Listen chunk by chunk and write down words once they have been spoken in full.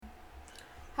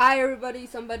Hi everybody,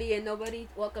 somebody and nobody.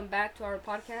 Welcome back to our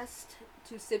podcast,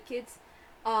 to SIB Kids.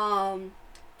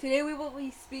 Today we will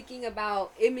be speaking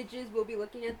about images. We'll be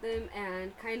looking at them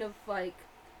and kind of like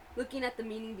looking at the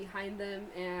meaning behind them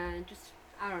and just,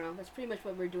 I don't know, that's pretty much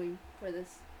what we're doing for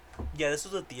this. Yeah, this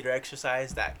was a theater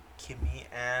exercise that Kimmy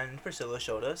and Priscila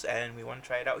showed us, and we want to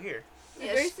try it out here.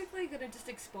 We're basically gonna just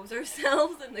expose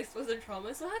ourselves and expose our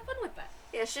trauma, so have fun with that.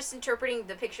 Yeah, it's just interpreting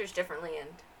the pictures differently, and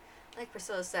like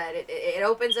Priscilla said, it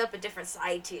opens up a different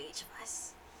side to each of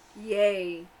us.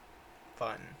 Yay.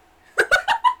 Fun. I'm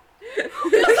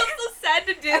so sad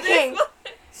to do this.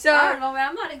 So I don't know, man.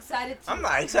 I'm not excited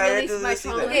to do this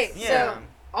either. Okay, Yeah. so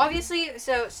obviously,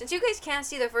 since you guys can't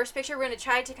see the first picture, we're gonna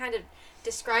try to kind of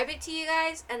describe it to you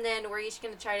guys, and then we're each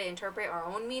gonna try to interpret our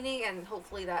own meaning, and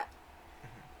hopefully that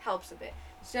helps a bit.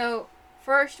 So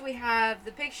first we have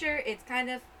the picture. It's kind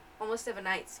of almost of a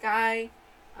night sky.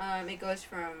 It goes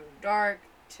from dark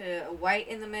to white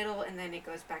in the middle, and then it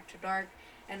goes back to dark.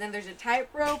 And then there's a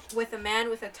tightrope with a man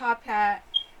with a top hat,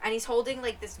 and he's holding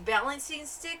like this balancing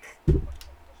stick.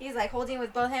 He's like holding it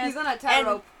with both hands. He's on a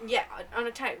tightrope. Yeah, on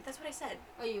a tightrope. That's what I said.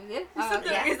 Oh, you did?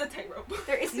 There is a tightrope.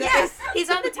 There is, yes, he's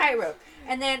on the tightrope.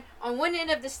 And then on one end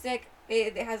of the stick,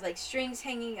 it has like strings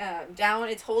hanging down.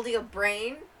 It's holding a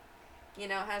brain. You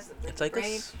know, has the It's like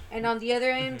brain. And on the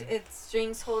other end, it's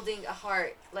strings holding a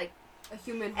heart, like a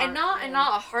human heart. and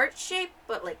not a heart shape,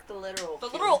 but like the literal. The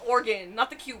literal organ, not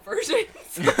the cute version.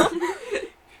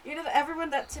 You know, everyone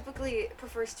that typically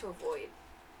prefers to avoid.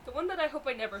 The one that I hope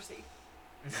I never see.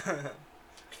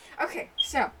 Okay,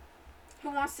 so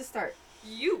who wants to start?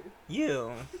 You.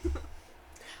 You.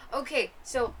 Okay,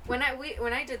 so when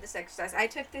I did this exercise, I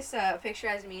took this picture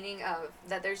as meaning of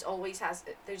that there's always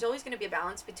going to be a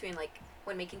balance between like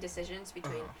when making decisions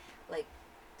between like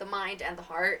the mind and the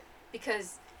heart,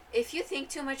 because if you think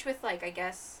too much with like, I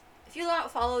guess if you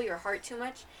follow your heart too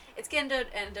much, it's going to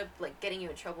end up like getting you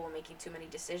in trouble and making too many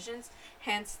decisions.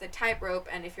 Hence the tightrope,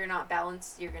 and if you're not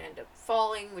balanced, you're going to end up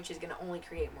falling, which is going to only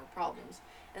create more problems.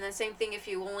 And then same thing if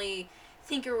you only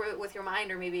think with your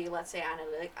mind, or maybe let's say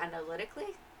analytically,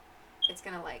 it's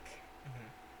gonna like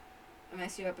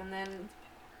mess you up. And then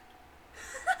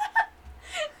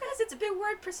yes, it's a big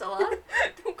word, Priscilla.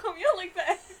 Don't call me out like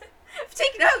that.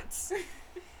 Take notes.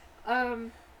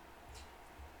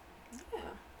 Yeah.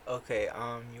 Okay,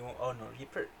 you. Oh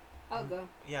no, I'll go.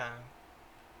 Yeah.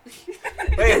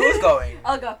 Wait, who's going?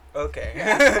 I'll go. Okay.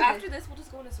 After this, we'll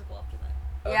just go in a circle after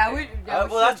that. Okay. Yeah, we well,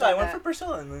 should that's why I do went that. for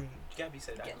Priscilla, and then Gabby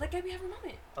said that. Let Gabby have her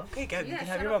moment. Okay, Gabby, you Yeah, can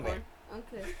have shut your up, moment.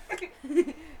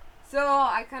 Okay. So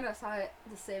I kind of saw it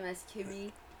the same as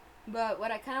Kimmy, but what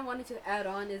I kind of wanted to add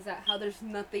on is that how there's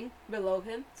nothing below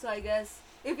him. So I guess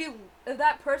if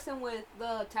that person with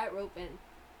the tightrope and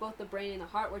both the brain and the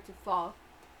heart were to fall,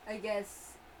 I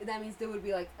guess that means there would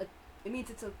be like it means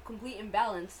it's a complete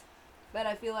imbalance. But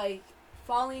I feel like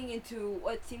falling into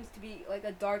what seems to be like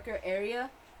a darker area,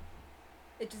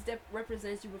 it just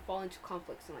represents you would fall into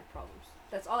conflicts and like problems.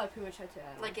 That's all I pretty much had to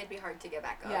add on. Like it'd be hard to get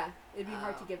back up. Yeah, it'd be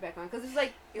hard to get back on because it's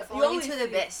like You're you falling always into the see-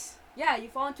 abyss. Yeah, you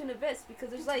fall into an abyss because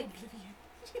there's like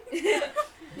Using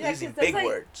that's big like,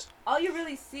 words. all you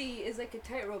really see is like a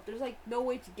tightrope. There's like no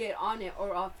way to get on it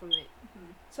or off from it.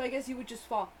 Mhm. So I guess you would just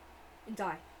fall and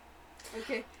die.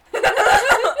 Okay. Okay.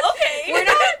 We're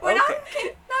not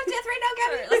Okay. not death right now,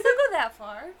 Gabby. Alright, let's not go that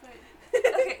far. But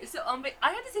okay, so but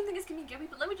I had the same thing as Kimmy and Gabby,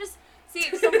 but let me just say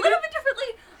it just a little bit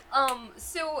differently.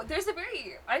 So there's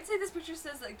I'd say this picture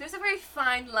says like there's a very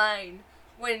fine line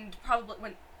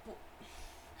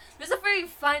there's a very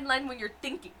fine line when you're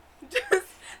thinking. Just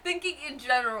thinking in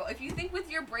general. If you think with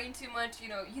your brain too much,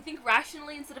 you think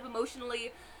rationally instead of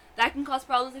emotionally, that can cause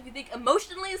problems. If you think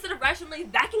emotionally instead of rationally,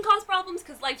 that can cause problems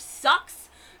because life sucks.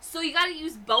 So you gotta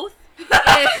use both.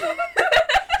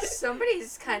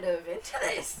 Somebody's kind of into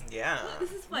this. Yeah.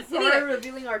 This is fun. So we're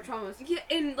revealing our traumas. Yeah,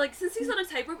 and like since he's on a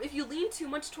tightrope, if you lean too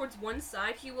much towards one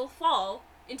side, he will fall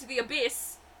into the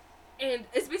abyss. And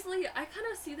it's basically, I kind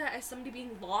of see that as somebody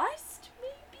being lost,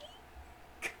 maybe.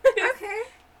 Okay.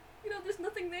 There's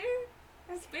nothing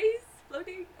there. Space,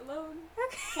 floating, alone,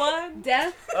 Okay. fun.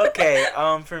 Death. Okay,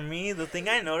 for me, the thing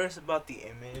I noticed about the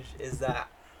image is that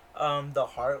the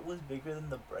heart was bigger than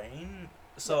the brain.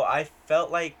 So I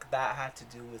felt like that had to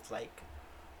do with like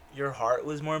your heart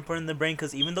was more important than the brain,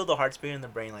 because even though the heart's bigger than the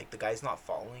brain, like the guy's not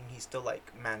falling, he's still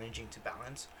like managing to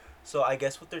balance. So I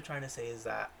guess what they're trying to say is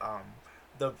that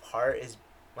the heart is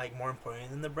like more important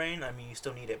than the brain. I mean, you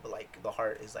still need it, but like the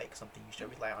heart is like something you should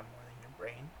rely on more than your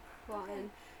brain. Well, and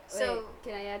So wait,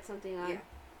 can I add something on? yeah.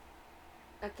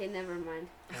 Okay, never mind.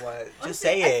 What? Honestly, Just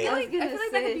say I it. feel I like, was gonna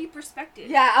that say- could be perspective.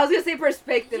 Yeah, I was gonna say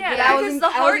perspective, Yeah, but because I wasn't. the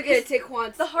I heart wasn't gonna is- take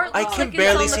one. the heart I looks can like it's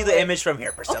barely on see the- the image from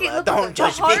here, Priscilla. Okay, look, Don't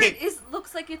judge the heart me.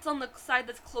 looks like it's on the side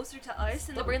that's closer to us,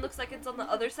 and the brain looks like it's on the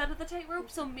other side of the tightrope.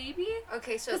 So maybe,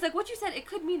 Okay, so because like what you said, it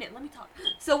could mean it. Let me talk.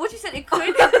 So what you said, it could.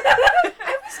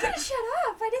 I was gonna shut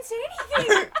up. I didn't say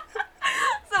anything.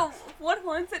 So what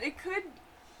Juan said, it could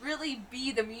really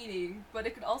be the meaning, but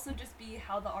it could also just be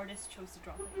how the artist chose to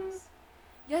draw things.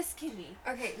 Yes, Kimmy.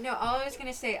 Okay, no. All I was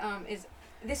gonna say is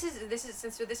this is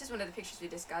since this is one of the pictures we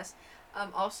discussed.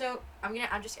 Also, I'm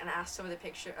just gonna ask some of the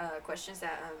questions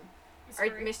that our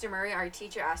Mr. Murray, our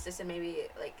teacher, asked us, and maybe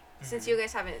like since you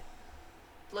guys haven't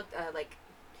looked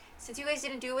since you guys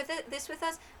didn't do this with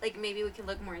us, like maybe we can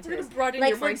look more into We're this. gonna broaden Like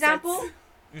your for mindsets. example,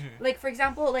 Mhm. like for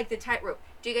example, like the tightrope.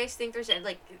 Do you guys think there's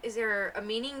is there a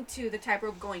meaning to the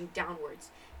tightrope going downwards?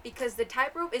 Because the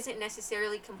tightrope isn't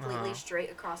necessarily completely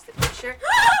straight across the picture.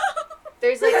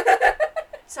 There's like,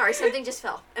 sorry, something just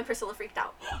fell, and Priscilla freaked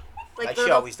out. Like the she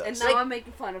little, always does. And now Like- I'm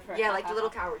making fun of her. yeah, like the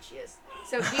little coward she is.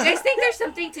 So do you guys think there's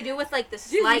something to do with like the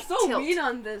Jeez, you're slight so tilt? mean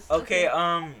on this. Okay,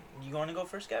 you want to go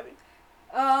first, Gabby?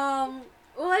 Well,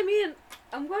 I mean,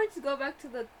 I'm going to go back to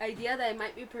the idea that it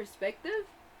might be perspective.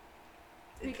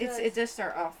 Because It does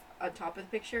start off on top of the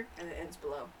picture and it ends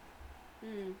below.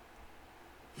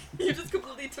 You just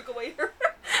completely took away her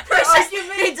argument.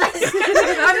 argument. It does. I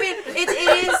mean, it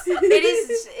is.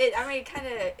 I mean,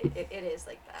 it is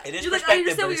like that. It is You're like, I perspective,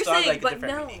 understand but what it you're still has saying, like a but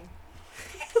different no. meaning.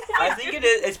 I think it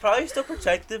is. It's probably still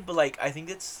protective, but like I think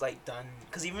it's like done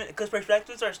because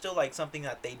perspectives are still like something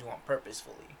that they do on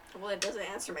purposefully. Well, it doesn't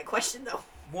answer my question though.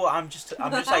 Well, I'm just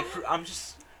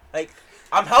like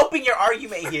I'm helping your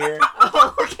argument here.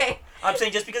 Oh, okay. I'm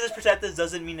saying just because it's protective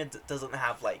doesn't mean it doesn't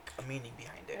have like a meaning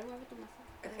behind it.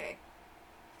 Okay.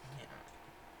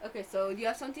 Yeah. Okay, so do you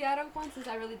have something to add on, Juan? Since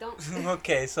I really don't.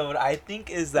 Okay, so what I think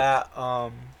is that I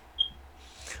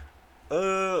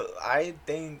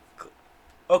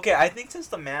think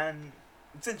since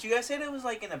you guys said it was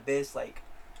like an abyss, like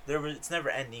it's never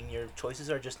ending. Your choices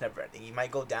are just never ending. You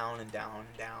might go down and down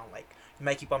and down. Like you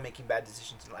might keep on making bad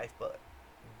decisions in life, but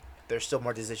there's still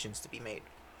more decisions to be made.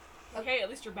 Okay, at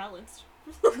least you're balanced.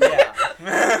 Yeah.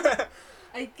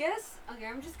 I guess. Okay,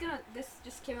 this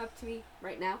just came up to me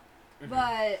right now. Mhm.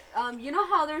 But you know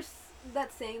how there's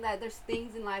that saying that there's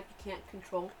things in life you can't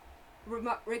control,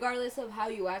 regardless of how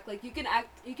you act. Like you can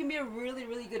be a really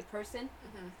really good person,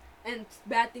 and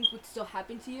bad things would still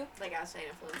happen to you. Like outside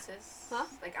influences. Huh?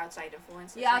 Like outside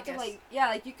influences. Yeah, I after guess.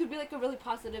 like you could be like a really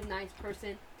positive, nice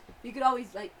person. You could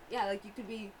always like you could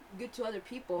be good to other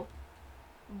people,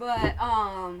 but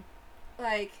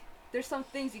like there's some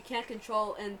things you can't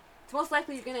control, and it's most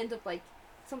likely you're gonna end up like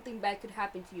something bad could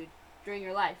happen to you during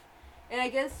your life. And I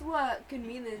guess what could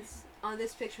mean is on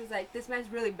this picture is like this man's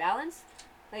really balanced,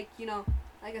 like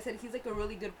like I said, he's like a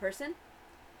really good person,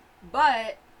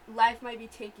 but life might be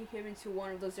taking him into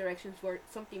one of those directions where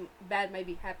something bad might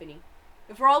be happening.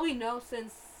 And for all we know,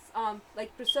 since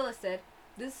like Priscilla said,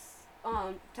 this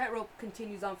tightrope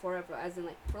continues on forever, as in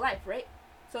like for life, right?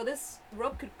 So this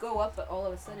rope could go up, but all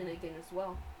of a sudden again as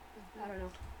well. I don't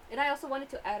know. And I also wanted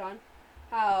to add on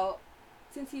how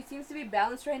since he seems to be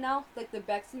balanced right now, like the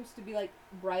back seems to be like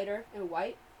brighter and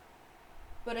white.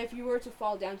 But if you were to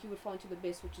fall down, he would fall into the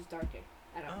abyss, which is darker.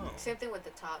 I don't know. Oh. Same thing with the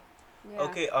top. Yeah.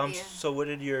 Okay. Yeah. So what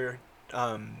did your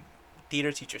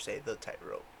theater teacher say the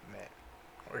tightrope meant,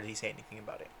 or did he say anything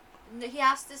about it? No, he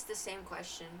asked us the same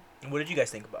question. What did you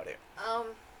guys think about it?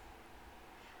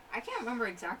 I can't remember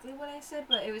exactly what I said,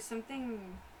 but it was something.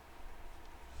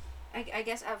 I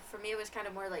guess for me it was kind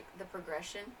of more like the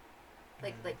progression,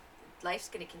 like life's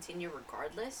gonna continue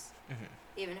regardless,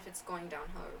 even if it's going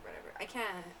downhill or whatever. I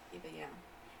can't even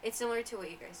It's similar to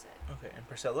what you guys said. Okay, and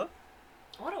Priscilla?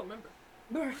 Oh, I don't remember.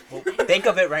 Well, think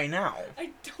of it right now. I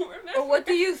don't remember. Or what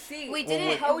do you see? We Well,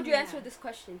 didn't. How would you yeah. answer this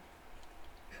question?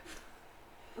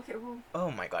 Okay, well.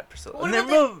 Oh my God, Priscilla. What And then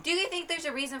about do you think there's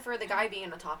a reason for the guy being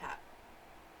in a top hat?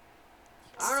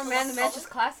 I don't know, man. The man's just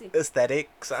classy.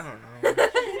 aesthetics, I don't know.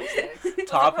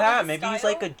 Top probably hat, the maybe he's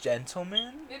like style? a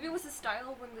gentleman. Maybe it was the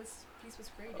style when this piece was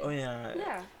created. Oh yeah.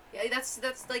 Yeah. Yeah, that's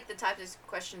like the type of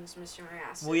questions Mr. Murray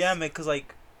asks. Well, yeah, because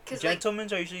like Cause gentlemen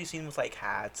are usually seen with like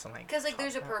hats and like. Because like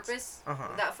there's a top hats. purpose Uh-huh.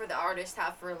 that for the artist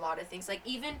have for a lot of things. Like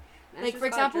even That's like just for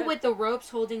about example drip. with the ropes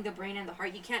holding the brain and the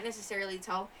heart, you can't necessarily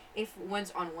tell if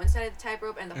one's on one side of the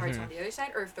tightrope and the heart's Mhm. on the other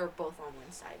side, or if they're both on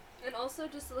one side. And also,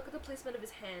 just to look at the placement of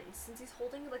his hands. Since he's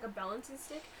holding like a balancing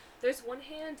stick, there's one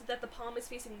hand that the palm is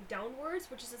facing downwards,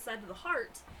 which is the side of the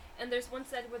heart, and there's one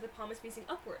side where the palm is facing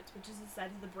upwards, which is the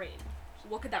side of the brain.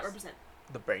 What could that represent?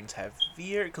 The brain's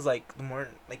heavier, because like the more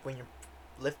like when you're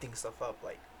lifting stuff up,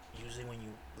 like usually when you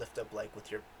lift up like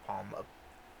with your palm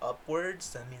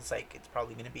upwards, that means like it's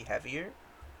probably gonna be heavier.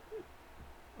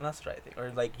 And that's what I think.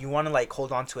 Or like you want to like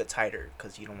hold on to it tighter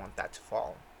because you don't want that to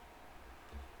fall.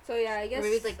 So yeah, I guess. Or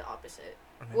maybe it's like the opposite.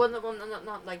 Okay. Well, no,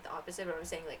 not like the opposite, but I'm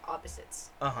saying like opposites.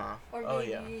 Or Oh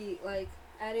maybe yeah. like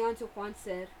adding on to what Juan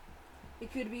said,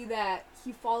 it could be that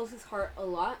he follows his heart a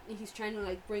lot and he's trying to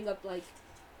like bring up like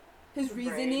his The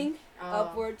reasoning brain.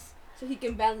 upwards so he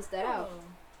can balance that out. Oh.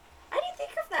 I didn't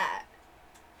think of that.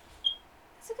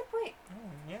 That's a good point. Oh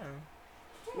yeah.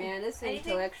 Man, this is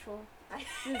Anything- intellectual. I-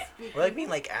 Well, like being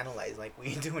like analyzed like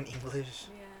we do in English.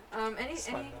 Yeah. It's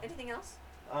fun, though. Anything else?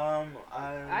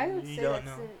 I would say don't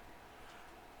that's know. it.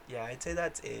 Yeah, I'd say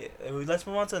that's it. Let's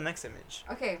move on to the next image.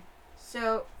 Okay.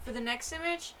 So for the next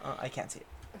image, I can't see it.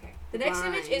 okay. The next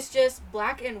image Fine. is just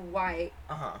black and white.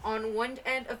 Uh-huh. On one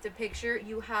end of the picture,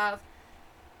 you have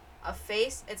a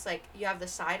face. It's like you have the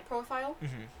side profile,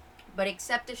 Mm-hmm. but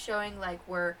except it's showing like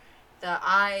where the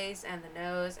eyes and the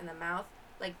nose and the mouth,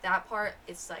 like that part,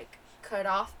 it's like cut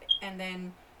off, and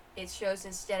then it shows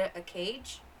instead of a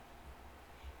cage.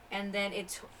 And then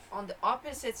it's on the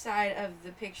opposite side of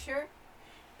the picture.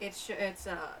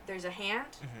 There's a hand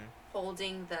Mm-hmm.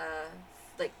 holding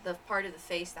the part of the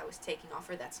face that was taken off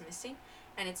or that's missing,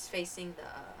 and it's facing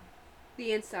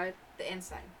The inside. the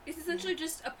inside, It's essentially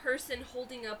just a person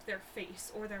holding up their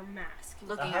face or their mask.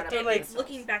 looking have at to, it. like- It's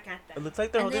looking back at It them. looks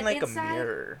like they're And holding then like inside- a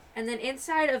mirror. And then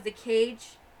inside of the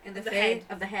cage, in the The face head.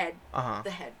 of the head, Uh-huh.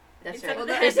 the head. That's Inside right. of Well,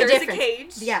 the there's head, a there's a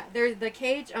difference. cage. Yeah, there's the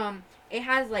cage. It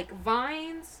has like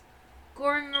vines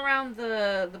going around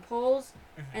the poles,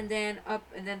 Mhm. and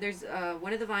then there's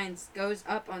one of the vines goes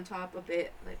up on top a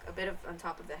bit, like a bit of on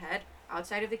top of the head,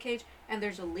 outside of the cage, and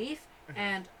there's a leaf Mhm.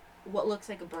 and what looks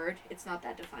like a bird. It's not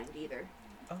that defined either.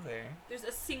 Okay. There's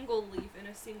a single leaf and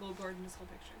a single bird in this whole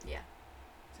picture. Yeah.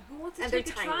 So who wants to And take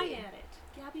they're a try tiny. at it?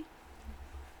 Gabby?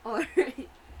 Alright.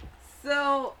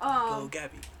 So, Go,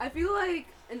 Gabby. I feel like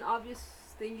an obvious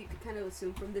thing you could kind of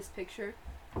assume from this picture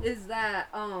is that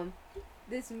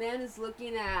this man is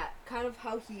looking at kind of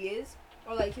how he is,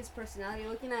 or like his personality,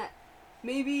 looking at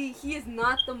maybe he is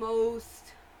not the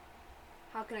most,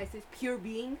 how can I say, pure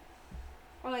being,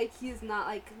 or like he is not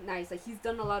like nice, like he's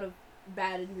done a lot of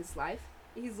bad in his life.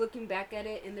 He's looking back at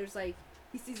it and there's like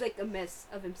he sees like a mess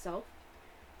of himself.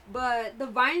 But the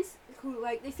vines, who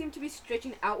like they seem to be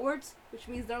stretching outwards, which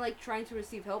means they're like trying to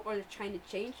receive help or they're trying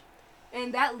to change.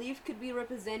 And that leaf could be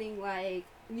representing like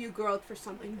new growth for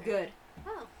something Okay. good.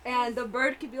 Oh. And the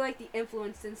bird could be like the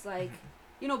influence, since like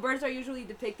birds are usually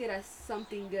depicted as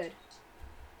something good.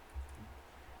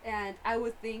 And I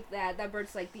would think that that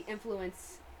bird's like the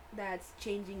influence that's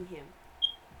changing him.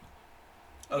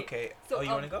 Okay. So, you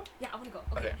want to go? Yeah, I want to go.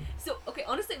 Okay. Okay. So,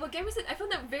 honestly, what Gabby said, I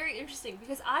found that very interesting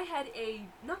because I had a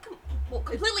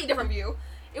completely different view.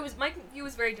 My view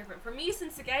was very different. For me,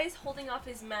 since the guy is holding off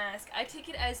his mask, I take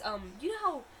it as you know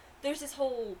how there's this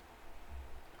whole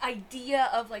idea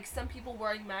of like some people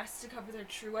wearing masks to cover their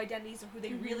true identities or who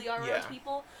they really are Yeah. around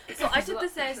people. So I took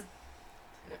this as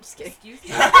No, just kidding. excuse me.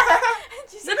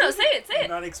 Just No, say it. I'm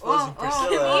not exposing oh,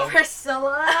 Priscilla.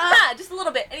 Priscilla. Just a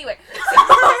little bit. Anyway.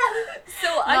 So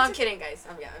No, I I'm took, kidding, guys.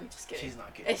 I'm just kidding. She's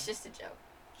not kidding. It's just a joke.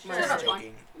 She's Mostly. just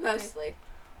joking. Mostly.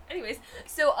 anyways,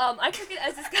 so I took it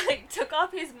as this guy took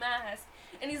off his mask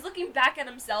and he's looking back at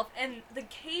himself, and the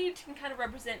cage can kind of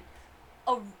represent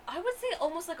I would say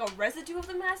almost like a residue of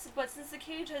the mask, but since the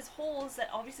cage has holes that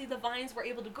obviously the vines were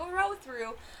able to grow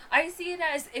through, I see it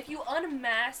as if you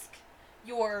unmask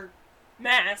your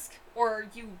mask or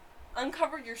you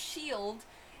uncover your shield,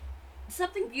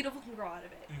 something beautiful can grow out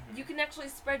of it. Mhm. You can actually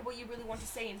spread what you really want to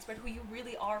say and spread who you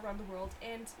really are around the world,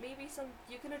 and maybe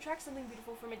you can attract something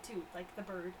beautiful from it too, like the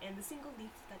bird and the single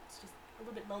leaf that's just a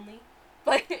little bit lonely.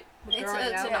 But It's Growing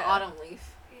an out. autumn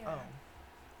leaf. yeah. Oh.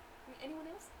 Anyone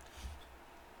else?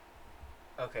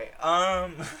 Okay. Why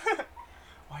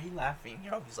are you laughing?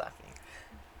 You're always laughing.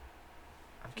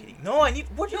 I'm kidding. No, I need.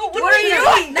 What are you doing? What are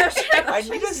you doing? No, shut up. I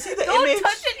need to see the Don't image.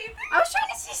 touch anything. I was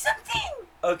trying to see something.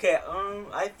 Okay.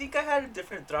 I think I had a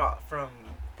different thoughts from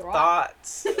Thought?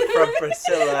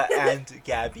 Priscilla and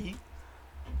Gabby,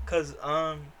 cause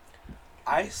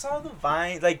I saw the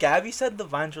vine. Like Gabby said, the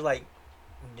vines were like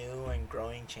new and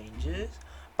growing changes.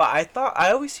 But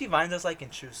I always see vines as like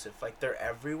intrusive. Like they're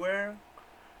everywhere,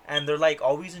 and they're like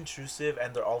always intrusive,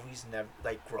 and they're always never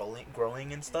like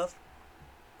growing and stuff.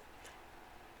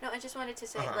 No, I just wanted to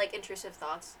say Uh-huh. like intrusive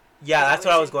thoughts. Yeah, Is that that's what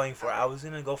what I you're was saying? going for. Okay. I was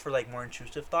gonna go for like more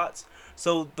intrusive thoughts.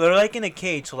 So they're like in a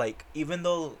cage. So like even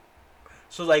though,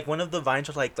 so like one of the vines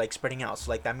are like spreading out.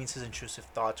 So like that means his intrusive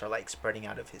thoughts are like spreading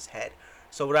out of his head.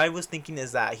 So what I was thinking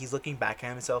is that he's looking back at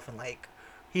himself and like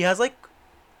he has like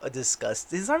a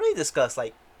disgust. It's not really disgust,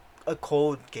 like a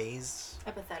cold gaze,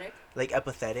 Apathetic. like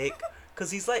apathetic,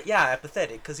 cause he's like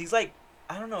apathetic, cause he's like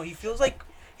I don't know. He feels like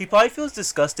he probably feels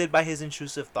disgusted by his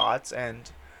intrusive thoughts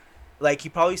and like he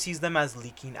probably sees them as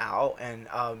leaking out and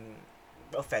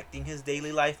affecting his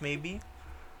daily life maybe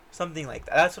something like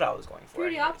that. That's what I was going for.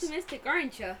 Pretty anyways. optimistic,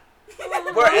 aren't you?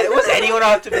 Was anyone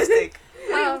optimistic?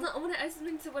 Wait, hold on, I want to add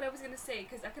something to what I was gonna say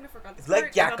because I kind of forgot this It's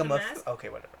like part about the Yakima. mask. Okay,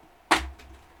 whatever.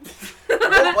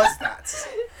 What was that?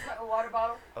 A water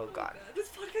bottle. Oh God. This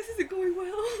podcast isn't going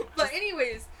well. But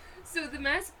anyways, so the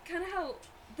mask, kind of how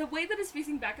the way that it's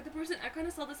facing back at the person, I kind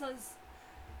of saw this as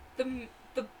the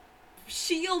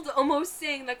shield almost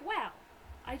saying like, "Wow,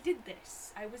 I did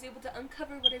this. I was able to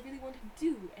uncover what I really wanted to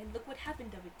do, and look what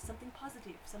happened of it. Something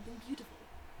positive, something beautiful."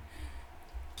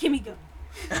 Kimmy, go.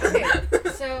 Okay,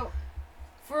 so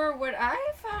for what I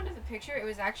found in the picture, it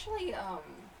was actually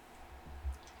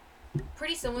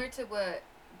pretty similar to what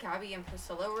Gabby and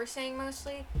Priscilla were saying.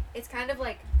 Mostly, it's kind of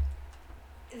like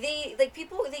they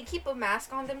keep a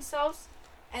mask on themselves,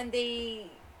 and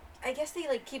I guess they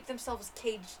like keep themselves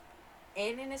caged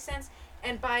in a sense.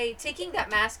 And by taking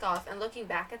that mask off and looking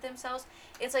back at themselves,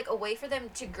 it's like a way for them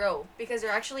to grow because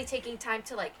they're actually taking time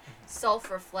to like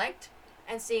self-reflect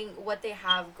and seeing what they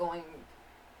have going.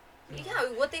 Yeah,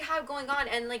 what they have going on,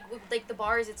 and like with, like the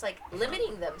bars, it's like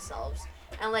limiting themselves,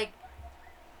 and like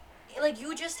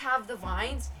you just have the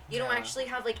vines. You don't Yeah. actually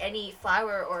have like any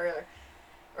flower or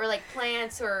like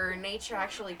plants or nature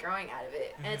actually growing out of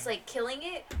it, and it's like killing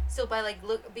it. So by like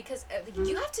look because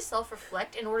you have to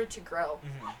self-reflect in order to grow,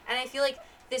 and I feel like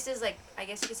this is like I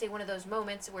guess you could say one of those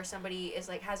moments where somebody is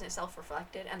like hasn't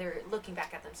self-reflected and they're looking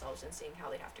back at themselves and seeing how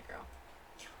they'd have to grow.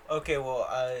 Okay, well,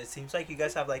 it seems like you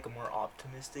guys have like a more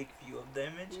optimistic view of the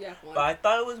image. Yeah. But I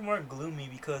thought it was more gloomy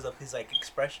because of his like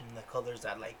expression, the colors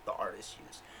that like the artists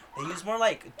use. They use more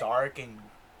like dark and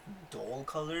dull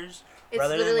colors. It's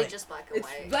rather than, literally like, just black and It's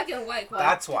white. black and white.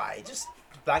 That's why. Just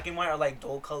black and white are like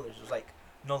dull colors. There's like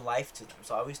no life to them.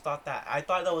 So I always thought that. I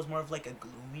thought that was more of like a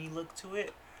gloomy look to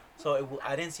it. So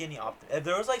I didn't see any If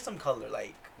there was like some color,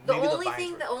 like The maybe only vines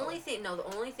thing, were the colored. only thing, no,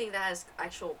 the only thing that has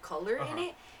actual color in Uh-huh.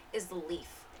 it is the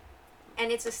leaf,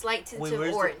 and it's a slight tint Wait, of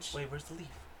where's orange. where's the leaf?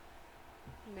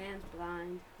 Man's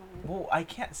blind. Whoa, I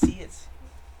can't see it.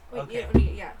 Wait,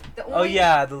 Okay. yeah. The only, Oh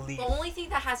yeah, the leaf. The only thing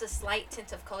that has a slight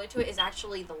tint of color to it is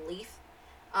actually the leaf,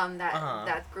 that Uh-huh.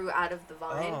 that grew out of the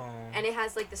vine, Oh. and it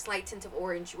has like the slight tint of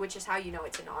orange, which is how you know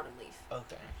it's an autumn leaf.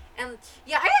 Okay. And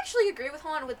yeah, I actually agree with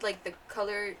Han with like the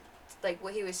color, like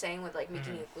what he was saying with like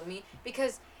making it gloomy,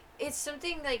 because it's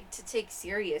something like to take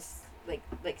serious, like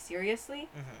seriously.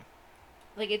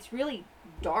 Like it's really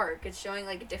dark. It's showing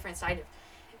like a different side of,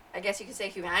 I guess you could say,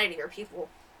 humanity or people.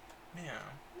 Yeah.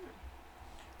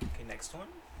 Okay, next one.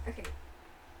 Okay.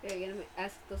 Are you gonna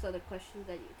ask those other questions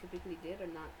that you typically did or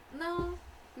not? No,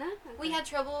 Nah. we had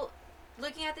trouble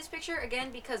looking at this picture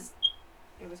again because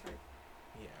it was hard.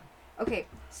 Yeah. Okay,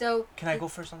 so Can I go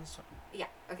first on this one? yeah.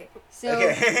 Okay, so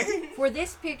Okay. for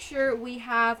this picture we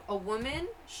have a woman.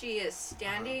 She is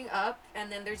standing up,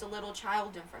 and then there's a little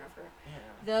child in front of her.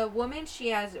 Yeah. The woman, she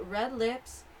has red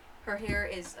lips. Her hair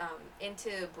is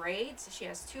into braids. She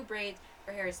has two braids.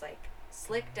 Her hair is like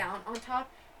slicked down on top,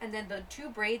 and then the two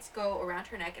braids go around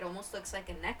her neck. It almost looks like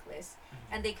a necklace,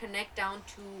 and they connect down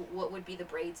to what would be the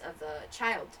braids of the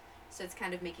child. So it's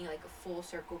kind of making like a full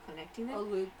circle connecting them. A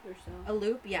loop or so. A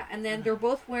loop, yeah. And then they're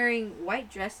both wearing white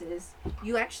dresses.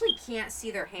 You actually can't see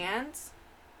their hands.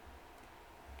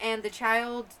 And the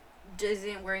child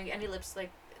isn't wearing any lips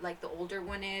like the older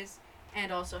one is,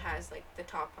 and also has like the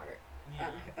top part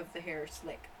of the hair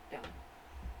slick down.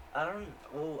 I don't.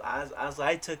 Well, as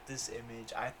I took this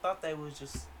image, I thought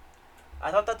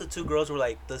that the two girls were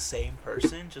like the same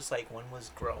person, just like one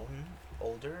was grown,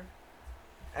 older,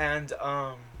 and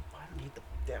I don't need the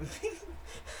damn thing.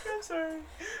 I'm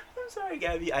sorry,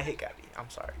 Gabby. I hate Gabby. I'm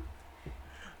sorry.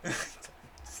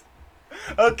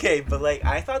 Okay, but like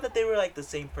I thought that they were like the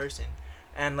same person,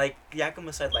 and like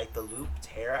Yakima said, like the looped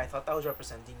hair. I thought that was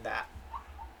representing that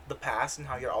the past and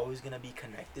how you're always gonna be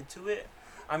connected to it.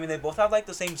 I mean, they both have like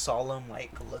the same solemn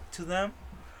like look to them,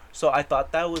 so I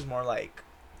thought that was more like,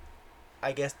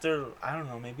 I guess I don't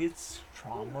know, maybe it's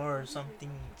trauma or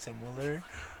something similar,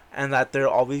 and that they're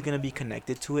always gonna be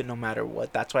connected to it no matter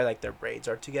what. That's why like their braids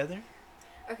are together.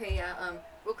 Okay, yeah.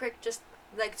 Real quick, just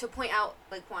like to point out,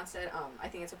 like Juan said, I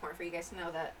think it's important for you guys to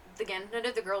know that again, none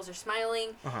of the girls are smiling.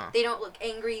 They don't look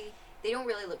angry. They don't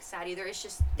really look sad either. It's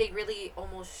just they really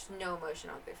almost no emotion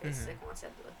on their face, like Juan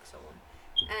said, like someone.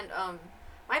 And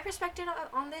my perspective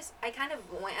on this, I kind of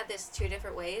went at this two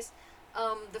different ways.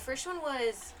 The first one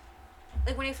was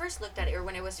like when I first looked at it, or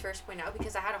when it was first pointed out,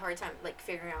 because I had a hard time like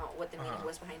figuring out what the meaning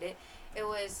was behind it. It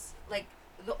was like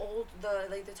the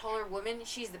taller woman,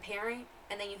 she's the parent,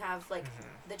 and then you have like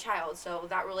the child. So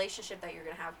that relationship that you're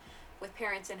gonna have with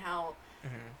parents, and how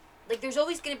like there's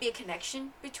always gonna be a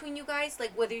connection between you guys,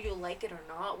 like whether you like it or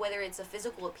not, whether it's a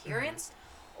physical appearance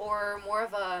or more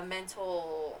of a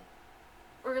mental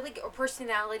or like a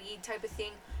personality type of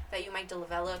thing that you might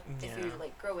develop if you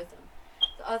like grow with them.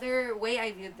 The other way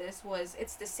I viewed this was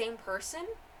it's the same person,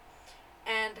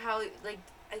 and how like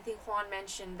I think Juan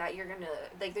mentioned that you're gonna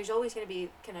like there's always gonna be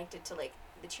connected to like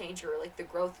the change or like the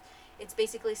growth. It's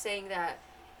basically saying that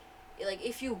like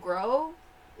if you grow,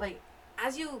 like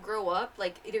as you grow up,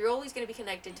 like you're always gonna be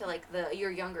connected to like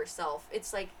your younger self.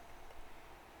 It's like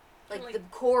the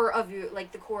core of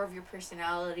your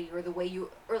personality, or the way you,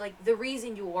 or like the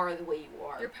reason you are the way you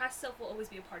are. Your past self will always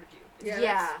be a part of you. Yeah.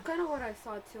 That's kind of what I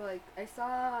saw too. Like I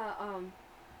saw,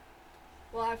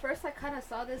 well, at first I kind of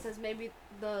saw this as maybe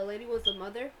the lady was the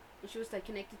mother and she was like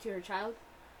connected to her child.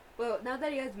 But now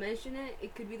that you guys mention it,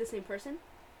 it could be the same person.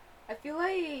 I feel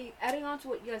like adding on to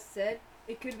what you guys said,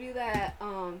 it could be that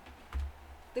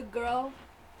the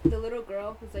little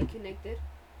girl who's like connected,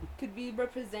 could be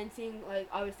representing like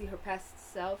obviously her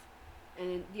past self,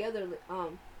 and the other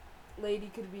lady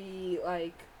could be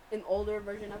like an older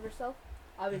version of herself.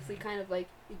 Obviously, kind of like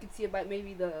you could see it by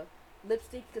maybe the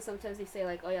lipstick, because sometimes they say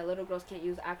like, oh yeah, little girls can't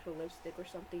use actual lipstick or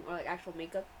something, or like actual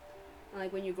makeup. And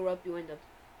like when you grow up, you end up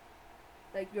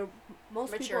like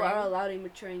most people are allowed in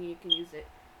maturing and you can use it.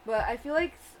 But I feel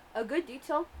like a good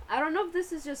detail, I don't know if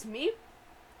this is just me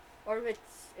or if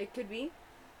it could be,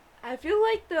 I feel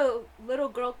like the little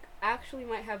girl actually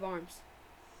might have arms,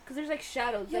 because there's like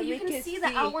shadows. Yeah, that you make can it see the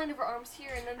outline of her arms here,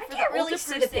 and then I for can't the really older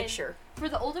see person, the picture. For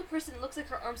the older person, it looks like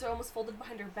her arms are almost folded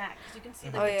behind her back, because you can see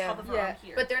like the top of her arm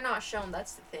here. But they're not shown.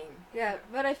 That's the thing. Yeah,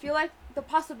 but I feel like the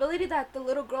possibility that the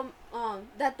little girl,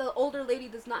 that the older lady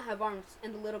does not have arms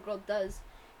and the little girl does,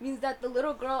 means that the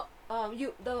little girl,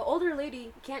 the older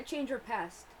lady can't change her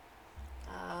past.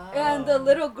 And the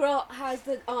little girl has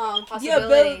the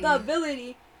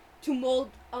ability to mold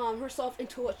herself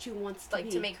into what she wants to be.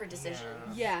 Like to make her decisions.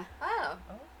 Yeah. Oh.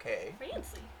 Okay.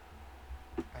 Fancy.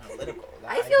 Analytical.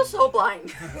 I feel so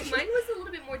blind. Mine was a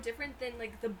little bit more different than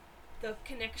like the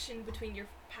connection between your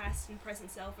past and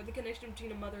present self, or the connection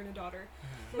between a mother and a daughter.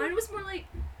 Mine was more like,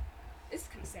 it's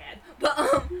kind of sad,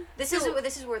 but this is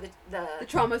where the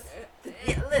traumas.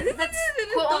 That's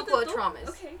quote unquote traumas.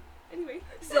 Okay. Anyway,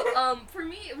 so for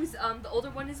me it was the older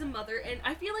one is a mother, and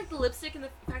I feel like the lipstick and the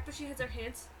fact that she has her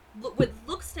hands what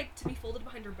looks like to be folded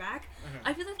behind her back,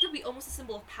 I feel like that could be almost a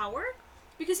symbol of power,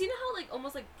 because you know how like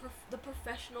almost like the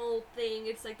professional thing,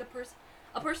 it's like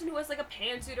a person who has like a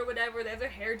pantsuit or whatever, they have their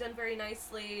hair done very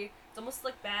nicely, it's almost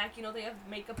like back, you know, they have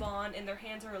makeup on and their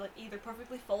hands are like either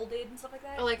perfectly folded and stuff like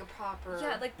that. Or like a proper.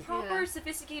 Yeah, like proper,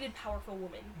 sophisticated, powerful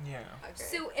woman. Yeah. Okay.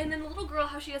 So, and then the little girl,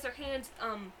 how she has her hands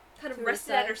kind of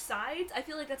rested at her sides, I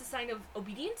feel like that's a sign of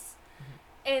obedience.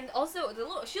 And also,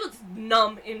 she looks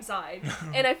numb inside.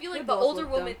 And I feel like the older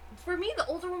woman, for me, the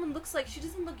older woman looks like she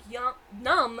doesn't look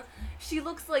numb. She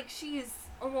looks like she's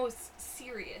almost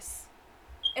serious.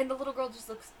 And the little girl just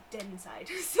looks dead inside.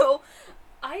 So,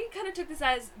 I kind of took this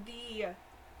as the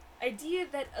idea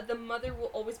that the mother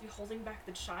will always be holding back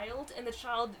the child, and the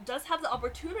child does have the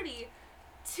opportunity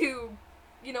to,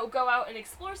 you know, go out and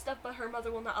explore stuff, but her mother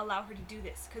will not allow her to do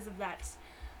this because of that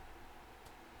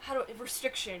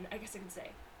restriction, I guess I could say.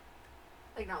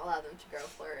 Like not allow them to grow,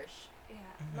 flourish. Yeah,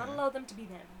 not allow them to be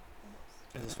them.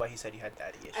 And that's why he said you had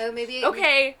daddy issues. Oh, maybe.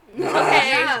 Okay. Okay.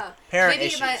 Yeah. Parent maybe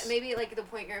issues. Maybe like the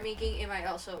point you're making, it might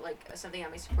also like something I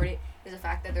might support it is the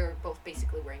fact that they're both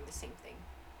basically wearing the same thing.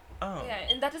 Oh. Yeah,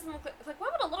 and that doesn't look like why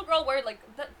would a little girl wear like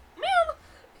that? Man,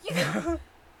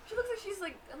 she looks like she's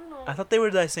like, I don't know. I thought they were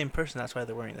the same person. That's why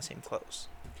they're wearing the same clothes.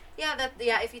 Yeah,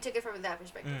 if you took it from that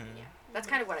perspective, yeah, that's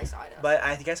kind of what I saw it as. But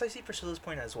I guess I see Priscilla's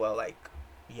point as well. Like,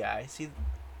 yeah, I see.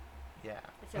 Yeah.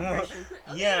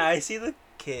 Yeah, I see the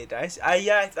kid.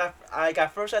 Like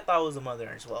at first I thought it was the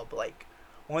mother as well, but like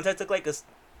once I took like a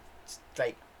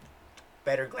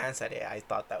better glance at it, I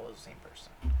thought that was the same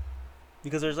person.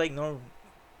 Because there's like no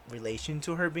relation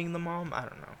to her being the mom. I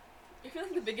don't know. I feel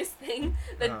like the biggest thing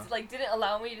that like didn't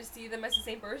allow me to see them as the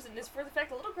same person is for the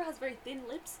fact the little girl has very thin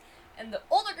lips, and the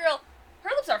older girl, her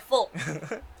lips are full.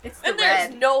 And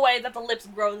there's no way that the lips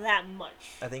grow that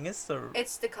much. I think it's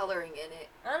the coloring in it.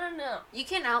 I don't know. You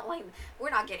can outline. We're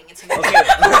not getting into makeup. Okay.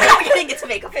 We're not getting into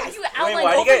makeup. You outline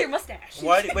over your mustache.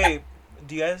 Wait,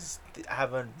 do you guys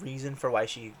have a reason for why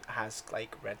she has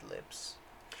like red lips?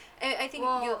 I think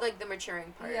you like the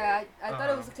maturing part. Yeah, I thought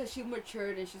it was because she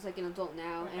matured and she's like an adult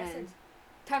now, and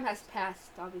time has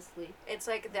passed, obviously. It's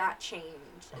like that change.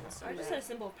 And Uh-huh. so I just that- said a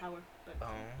symbol of power, but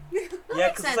Yeah,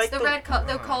 makes cause sense. like the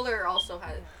the color also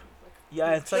has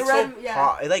Yeah, it's The like red- so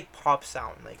yeah. it like pops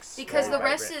out like because really the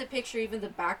rest vibrant. of the picture, even the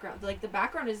background, like the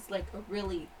background is like a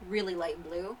really light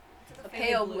blue, A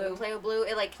pale blue. pale blue.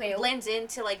 It like Pale. blends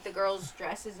into like the girls'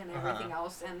 dresses and everything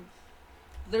else, and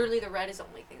literally the red is the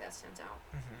only thing that stands out.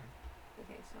 Mhm.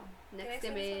 Okay, so Next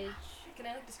Can I say image. can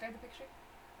I like describe the picture?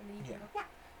 And then you can Yeah. go.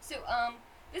 So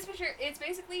this picture, it's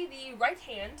basically the right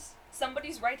hand,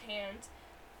 somebody's right hand,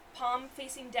 palm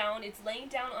facing down. It's laying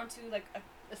down onto like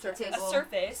A surface. a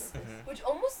surface, Mhm. which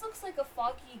almost looks like a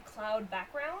foggy cloud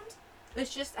background.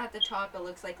 it's just at the top. It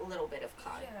looks like a little bit of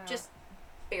cloud, Yeah. just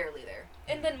barely there.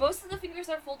 And then most of the fingers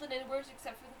are folded inwards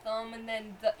except for the thumb, and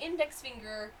then the index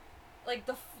finger, like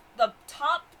the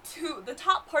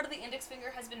top part of the index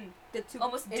finger has been The two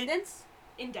almost indents.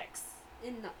 index.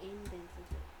 In the indents.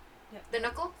 The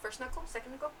knuckle, first knuckle,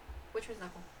 second knuckle. Which was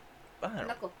knuckle? I don't know.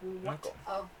 Knuckle. Knuckle.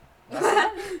 Oh,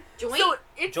 Joint. joint. So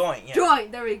it's Joint, yeah.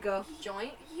 Joint. There we go.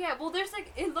 Joint. yeah. Well, there's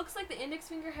like it looks like the index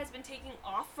finger has been taken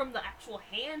off from the actual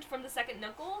hand from the second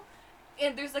knuckle,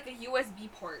 and there's like a USB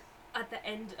port at the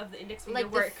end of the index finger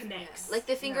Like where the it connects. Like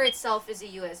the finger Yeah. itself is a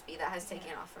USB that has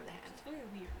taken off from the hand. It's very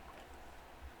weird.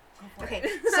 Go for Okay,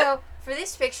 it. so for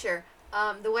this picture,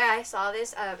 the way I saw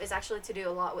this is actually to do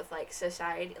a lot with like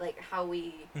society, like how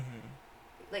we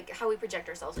project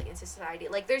ourselves like in society.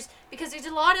 Like there's a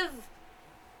lot of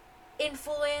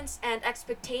influence and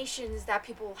expectations that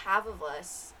people have of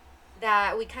us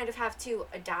that we kind of have to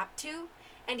adapt to,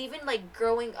 and even like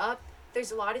growing up,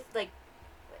 there's a lot of like,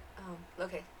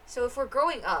 okay, so if we're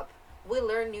growing up, we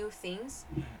learn new things,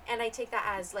 and I take that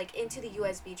as like into the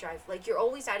USB drive. Like you're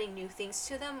always adding new things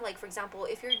to them. Like for example,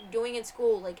 if you're doing in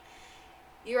school, like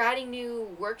you're adding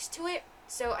new works to it.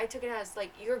 So I took it as like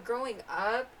you're growing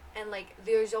up, and like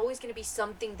there's always gonna be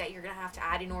something that you're gonna have to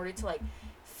add in order to like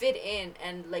fit in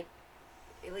and like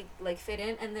fit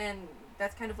in. And then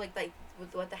that's kind of like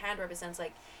with what the hand represents,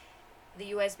 like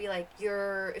the USB. Like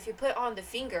if you put on the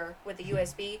finger with the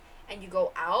USB and you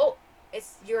go out,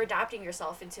 you're adapting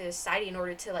yourself into society in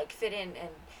order to like fit in and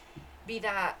be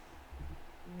that,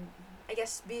 I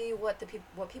guess, be what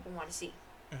people want to see.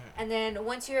 Mhm. And then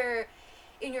once you're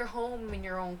in your home, in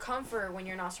your own comfort, when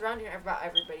you're not surrounded by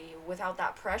everybody without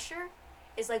that pressure,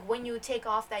 it's like when you take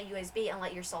off that USB and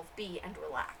let yourself be and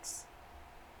relax.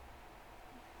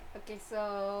 Okay,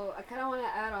 so I kind of want to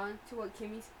add on to what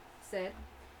Kimmy said,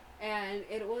 and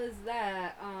it was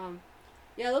that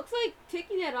yeah, it looks like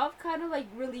taking it off kind of like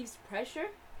relieves pressure.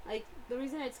 Like the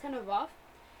reason it's kind of off,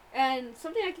 and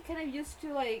something I can kind of use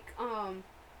to like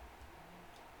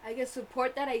I guess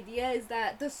support that idea is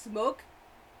that the smoke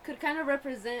could kind of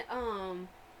represent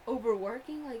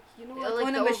overworking. Like you know, Yeah, like like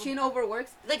when the a machine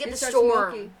overworks, Like at it the starts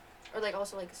storm. smoking. Or like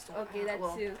also like a storm. Okay, that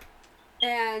well, too.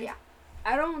 And yeah.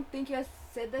 I don't think you guys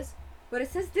said this, but it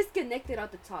says disconnected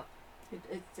at the top.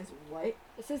 It says what?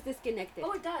 It says disconnected.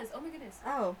 Oh, it does. Oh my goodness.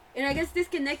 Oh. And I guess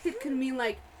disconnected could mean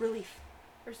like relief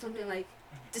or something like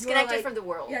Disconnected like- from the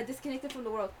world. yeah, disconnected from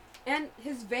the world. And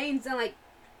his veins and like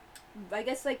I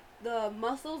guess like the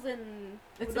muscles and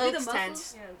It's would it be looks the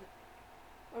tense.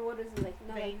 Yeah. or what is it like?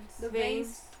 No, like, Veins. the Veins.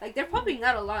 veins. Like they're popping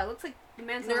out a lot. It looks like the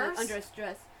man's like, Nerves? under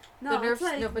stress. The No, nerves- it's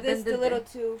like no, but this then the the- little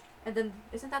two. And then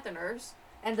isn't that the nerves?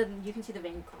 And then you can see the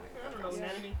vein coming. I don't know Yeah.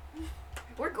 anatomy.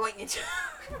 We're going into.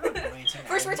 Wait,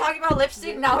 First we're talking about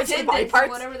lipstick. Now it's the body Tendons or parts.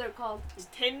 whatever they're called.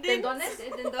 Tendons. Tendones?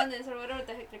 Tendones or whatever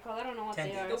the heck they're called. I don't know what they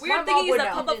Tendons. are. The weird My mom thingies would that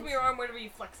know. pop up from your arm whenever you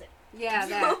flex it. Yeah,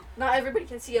 that. Not everybody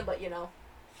can see them, but you know.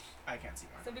 I can't see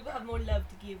mine. Some people have more love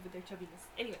to give with their chubbiness.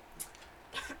 Anyway.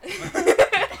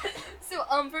 So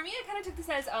for me, I kind of took this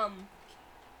as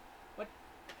what?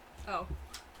 Oh.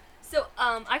 So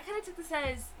I kind of took this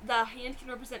as the hand can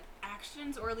represent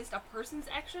actions, or at least a person's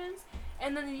actions,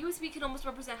 and then the USB can almost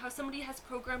represent how somebody has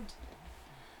programmed.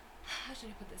 How should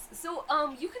I put this? So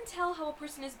you can tell how a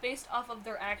person is based off of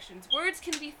their actions. Words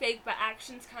can be fake, but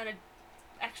actions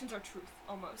are truth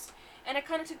almost. And I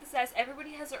kind of took this as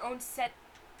everybody has their own set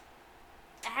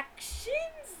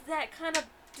actions that kind of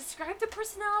describe their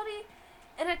personality.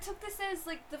 And I took this as,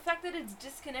 like, the fact that it's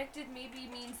disconnected maybe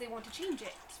means they want to change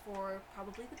it for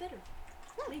probably the better.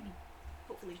 Maybe.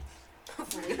 Hopefully.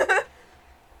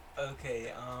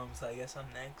 Okay, so I guess I'm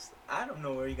next. I don't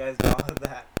know where you guys got all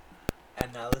that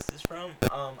analysis from.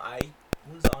 I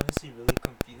was honestly really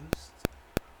confused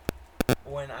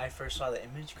when I first saw the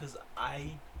image because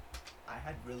I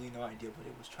had really no idea what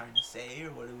it was trying to say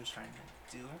or what it was trying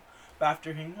to do. But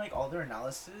after hearing like all their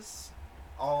analysis,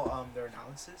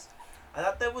 I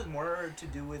thought that was more to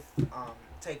do with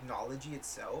technology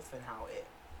itself and how it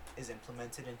is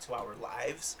implemented into our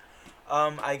lives.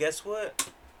 I guess what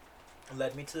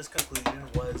led me to this conclusion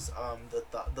was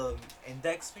the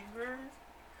index finger,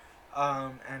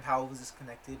 and how it was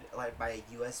disconnected like by a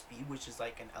USB, which is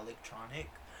like an electronic,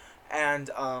 and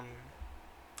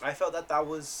I felt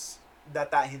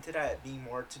that hinted at it being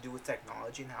more to do with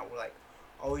technology and how we're like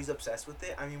always obsessed with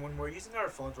it. I mean, when we're using our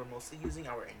phones, we're mostly using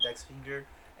our index finger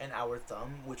and our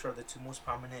thumb, which are the two most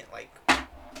prominent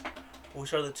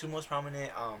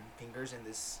fingers in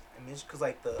this image, because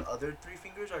like the other three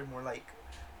fingers are more like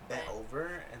bent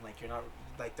over and like you're not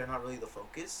like they're not really the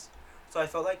focus. So I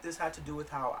felt like this had to do with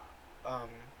how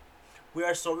we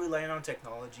are so reliant on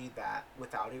technology that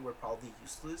without it we're probably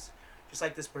useless. Just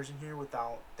like this person here,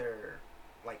 without their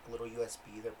like little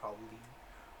USB, they're probably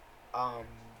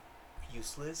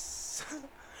useless.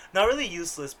 Not really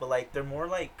useless, but like they're more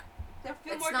like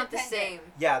It's not the same.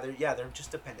 they're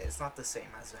just dependent. It's not the same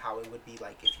as how it would be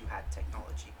like if you had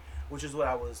technology, which is what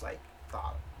I was like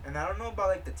thought. And I don't know about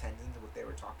like the tendons and what they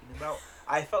were talking about.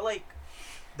 I felt like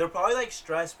they're probably like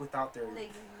stressed without their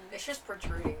It's just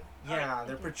protruding. yeah,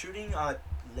 they're protruding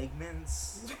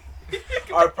ligaments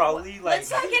are probably like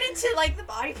Let's not get into like the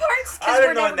body parts I because don't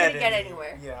we're know never gonna anatomy. get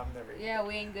anywhere. Yeah, I'm never. Yeah,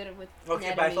 we ain't good with Okay,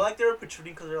 anatomy. but I feel like they were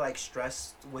protruding because they're like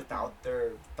stressed without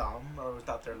their thumb or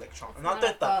without their electron. Not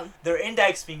their thumb, their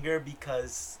index finger,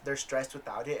 because they're stressed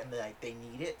without it and they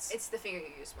need it. It's the finger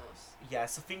you use most. Yeah,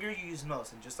 it's the finger you use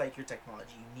most, and just like your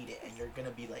technology, you need it, and you're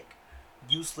gonna be like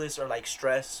useless or like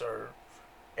stressed or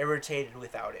irritated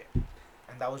without it.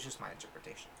 And that was just my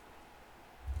interpretation.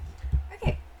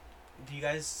 Okay. Do you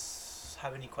guys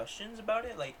have any questions about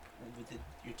it? Like, what did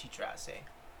your teacher say?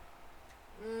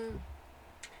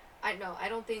 I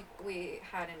don't think we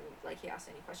had any, like, he asked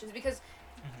any questions because,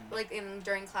 like,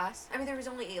 during class, I mean, there was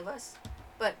only 8 of us,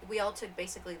 but we all took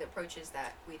basically the approaches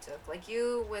that we took. Like,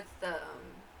 you with the,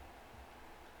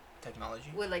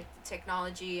 Technology? with, like,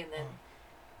 technology, and then,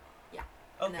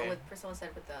 and then what Priscilla said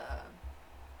with the,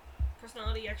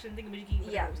 Personality, action,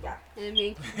 thingamajiggy. yeah. And then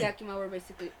me and Yakima were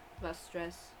basically about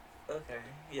stress. Okay,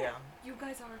 yeah. You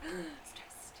guys are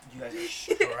stressed. You guys are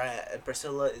stressed.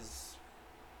 Priscilla is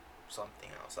something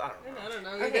else. I don't know. I don't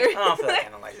know Okay. either. I don't feel like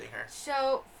analyzing her.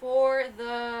 So, for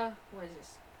the, what is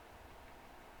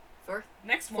this?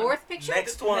 Next one. Fourth picture?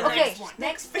 Next one. Okay, Next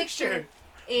next picture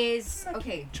is,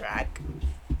 okay, Track.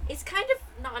 it's kind of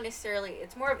not necessarily,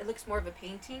 it looks more of a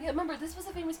painting. Yeah, remember, this was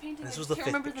a famous painting. This I was just the can't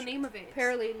remember fifth the name of it.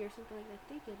 Paralady or something like that. I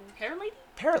think it is. Paralady?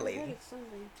 Paralady. It's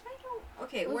something.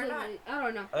 Okay, It was we're not, something- I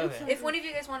don't know. Okay. It's if something. one of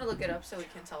you guys want to look it up so we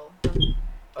can tell.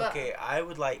 Okay, I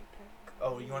would like.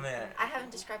 Oh, you wanna? I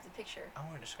haven't described the picture. I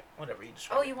want to describe. Whatever you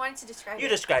describe. Oh, you wanted to describe You it?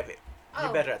 describe it. Oh.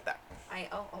 You're better at that.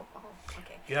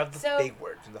 Okay. You have the So- big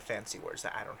words and the fancy words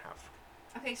that I don't have.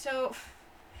 Okay, so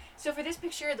for this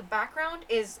picture, the background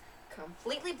is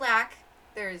completely black.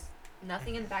 There's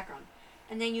nothing in the background.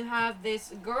 And then you have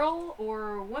this girl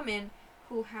or woman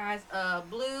who has a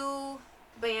blue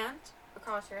band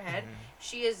across her head.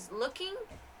 She is looking,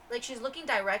 like she's looking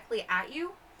directly at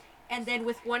you. And then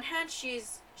with one hand,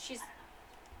 she's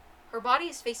her body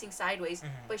is facing sideways,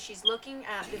 but she's looking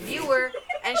at the viewer,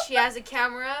 and she has a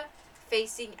camera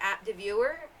facing at the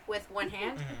viewer with one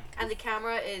hand, and the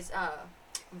camera is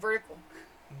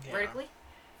vertically,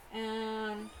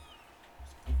 and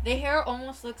the hair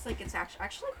almost looks like it's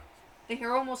actually the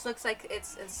hair almost looks like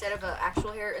it's, instead of an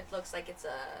actual hair, it looks like it's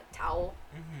a towel.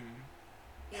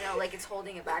 You know, like it's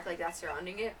holding it back, like that's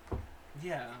surrounding it.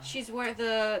 Yeah. She's wearing,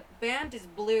 the band is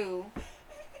blue,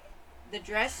 the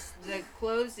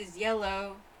clothes is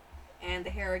yellow, and the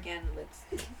hair again looks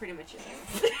pretty much yellow.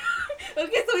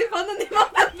 Okay, so we found the name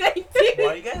of the painting. Why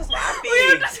are you guys laughing?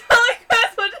 We have to tell you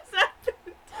guys what just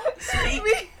happened.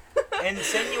 Speak.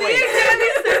 Insinuate.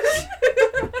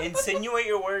 Insinuate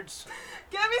your words.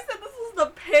 Gabby said this was the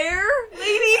pear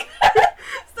lady.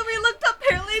 So we looked up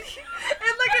pear lady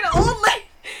and like an old lady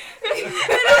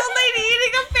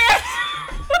eating a pear.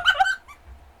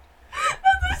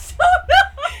 That's so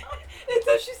dumb. And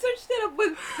so she searched it up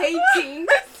with painting.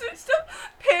 Switched up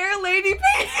pear lady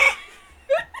painting.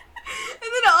 And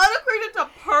then it autocorrected to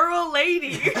pearl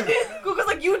lady. Google's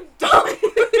like, you dumb.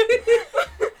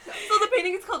 So the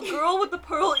painting is called Girl with the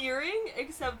Pearl Earring,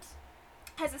 except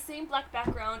has the same black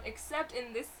background, except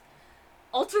in this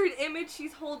altered image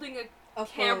she's holding a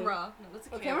camera. No, that's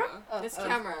a camera. This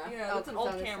camera. Yeah, that's an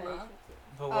old camera.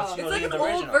 But what's she It's holding like in an the old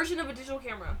original? version of a digital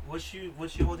camera. What's she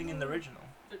holding in the original?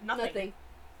 Nothing.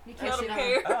 You I can't see don't that.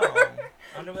 care. Oh,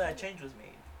 I wonder where that change was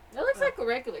made. It looks like a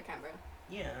regular camera.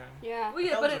 Yeah. Yeah. Well,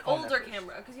 yeah, That but was an a phone older at first.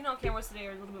 camera, because you know cameras today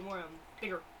are a little bit more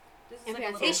bigger. This is And like a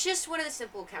fancy. little. It's just one of the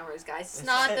simple cameras, guys. It's It's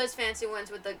not just- those fancy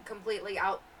ones with the completely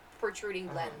out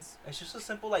protruding lens. It's just a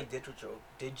simple like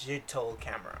digital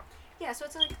camera. Yeah, so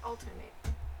it's like alternate.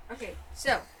 Okay,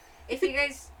 so if you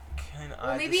guys, Can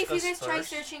well, I maybe if you discuss guys try first?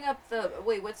 searching up the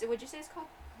what'd you say it's called?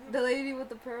 The lady with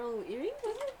the pearl earring,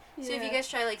 was it? So if you guys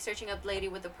try like searching up lady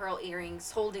with the pearl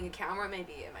earrings holding a camera,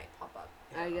 maybe it might pop up.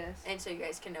 I guess. And so you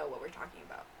guys can know what we're talking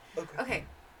about. Okay. Okay.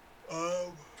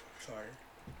 Sorry.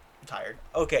 I'm tired.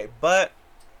 Okay, but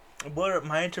what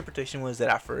my interpretation was that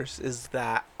at first is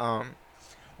that well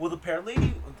the what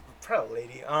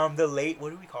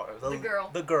do we call her? The girl.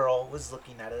 The girl was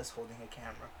looking at us holding a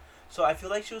camera. So I feel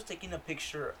like she was taking a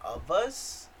picture of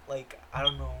us. Like I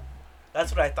don't know.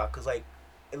 That's what I thought cuz like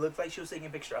it looked like she was taking a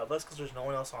picture of us cuz there's no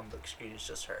one else on the screen, it's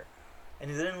just her. And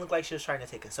it didn't look like she was trying to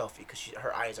take a selfie cuz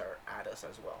her eyes are at us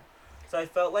as well. So I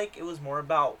felt like it was more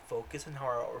about focus and how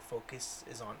our focus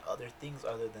is on other things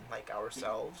other than like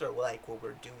ourselves or like what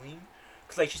we're doing.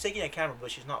 Cause like she's taking a camera, but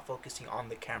she's not focusing on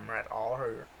the camera at all.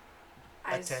 Her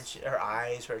attention,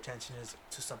 her attention is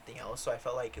to something else. So I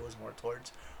felt like it was more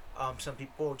towards, some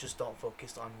people just don't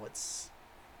focus on what's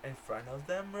in front of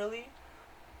them really,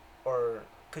 or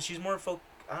cause she's more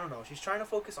I don't know. She's trying to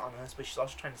focus on us, but she's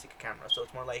also trying to take a camera. So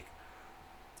it's more like.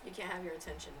 You can't have your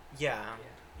attention. Yeah.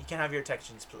 You can't have your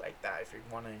attention split like that if you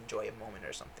want to enjoy a moment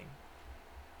or something.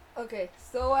 Okay,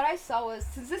 so what I saw was,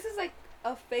 since this is like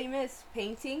a famous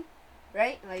painting,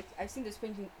 right? Like I've seen this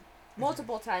painting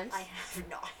multiple times. I have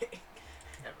not.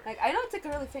 Never. Like I know it's like a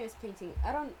really famous painting.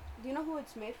 Do you know who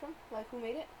it's made from? Like who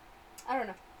made it? I don't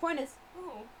know. Point is,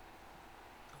 Oh,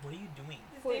 What are you doing?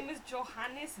 his Wait. name is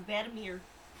Johannes Vermeer.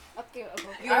 okay.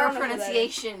 I Your don't know who that is.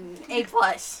 pronunciation A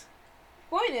plus.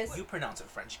 Point is, You pronounce it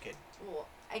French, kid. Well,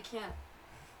 I can't.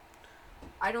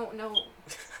 I don't know.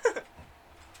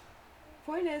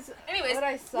 point is, Anyways. what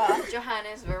I saw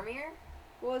Johannes Vermeer.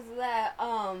 was that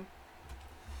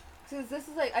since this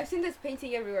is like I've seen this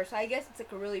painting everywhere, so I guess it's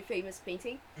like a really famous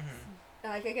painting. Mm-hmm.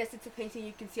 And like I guess it's a painting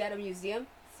you can see at a museum.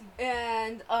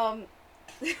 And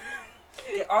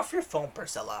Get off your phone,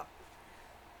 Priscilla.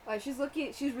 she's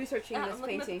researching this I'm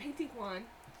looking at the painting. painting one.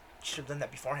 Should have done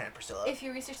that beforehand, Priscilla. If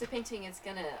you research the painting, it's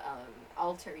gonna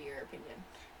alter your opinion.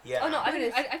 Yeah. Oh no, What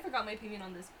is- I forgot my opinion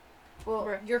on this. Well,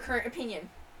 Bruh. your current opinion.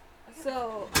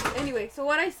 So anyway, so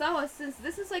what I saw was, since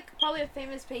this is like probably a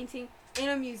famous painting in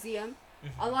a museum, Mhm.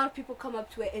 a lot of people come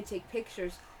up to it and take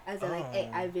pictures as in like,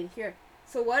 hey, Oh. I've been here.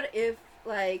 So what if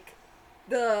like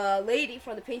the lady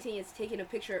from the painting is taking a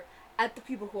picture at the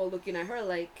people who are looking at her,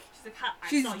 like She's like, ha, I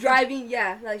she's saw you. driving,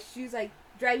 like she's like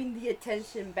driving the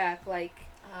attention back, like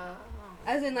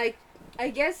as in like I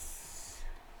guess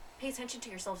Pay attention to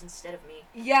yourselves instead of me.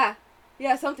 yeah,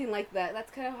 something like that.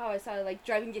 That's kind of how I saw it, like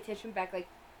driving the attention back, like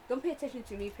don't pay attention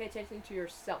to me, pay attention to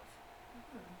yourself.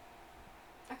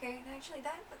 Okay, actually,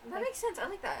 that makes sense. I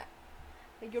like that.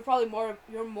 Like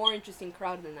you're more interesting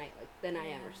crowd than I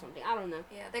am or something. I don't know.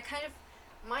 Yeah, that kind of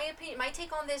my opinion. My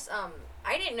take on this.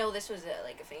 I didn't know this was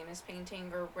like a famous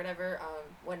painting or whatever.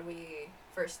 When we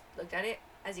first looked at it,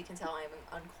 as you can tell, I'm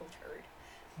uncultured.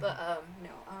 But no.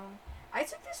 I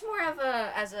took this more of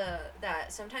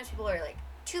that sometimes people are like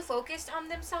too focused on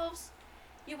themselves,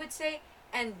 you would say,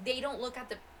 and they don't look at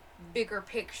the bigger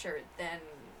picture than.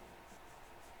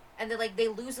 And then like they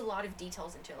lose a lot of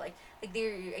details into it. Like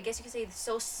they're, I guess you could say,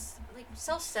 so like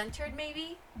self-centered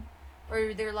maybe,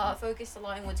 or they're focused a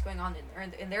lot on what's going on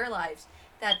in their lives,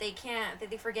 that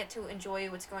they forget to enjoy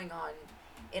what's going on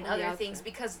in On the other things, outside.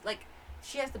 because like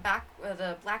she has the black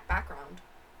background,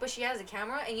 but she has a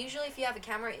camera, and usually if you have a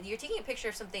camera, you're taking a picture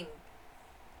of something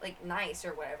like nice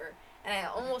or whatever. And I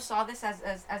almost saw this as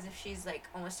if she's like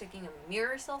almost taking a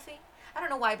mirror selfie. I don't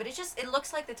know why, but it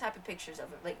looks like the type of pictures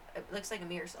of it. Like it looks like a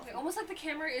mirror selfie. Okay, almost like the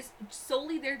camera is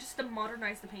solely there just to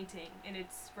modernize the painting in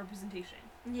its representation.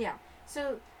 Yeah.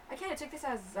 So I kind of took this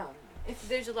as if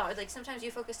there's a lot, like sometimes you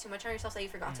focus too much on yourself that you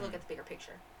forgot to look at the bigger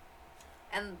picture.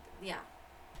 And yeah.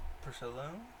 Priscilla?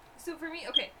 So for me,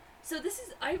 okay, so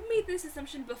I made this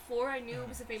assumption before I knew it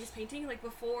was a famous painting, like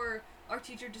before our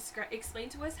teacher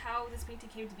explained to us how this painting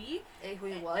came to be.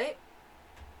 What?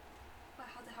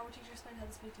 How our teacher explained how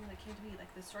this painting like came to be,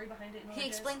 like the story behind it and all He that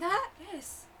explained jazz. that?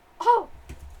 Yes. Oh.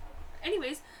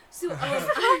 Anyways, so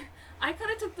I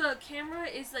kind of took the camera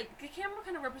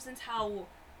kind of represents how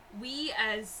we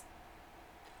as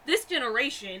this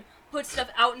generation put stuff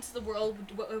out into the world,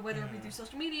 whether it be through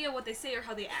social media, what they say, or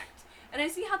how they act. And I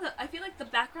see how I feel like the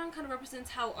background kind of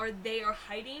represents how they are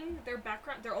hiding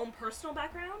their own personal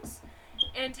backgrounds,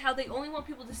 and how they only want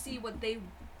people to see what they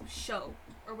show,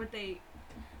 or what they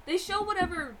show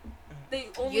whatever they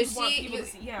only want people to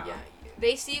see. Yeah.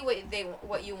 They see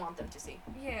what you want them to see.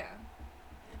 Yeah.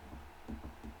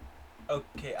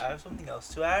 Okay, I have something else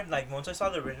to add. Like, once I saw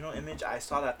the original image, I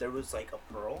saw that there was, like,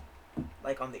 a pearl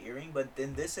like on the earring, but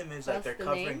in this image, like That's they're the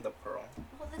covering name? the pearl.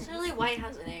 Well, that's really why it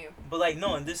has a name. But like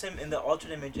no, in this in the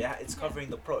alternate image, it's covering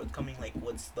the pearl. It's coming like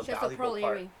what's the Just a valuable pearl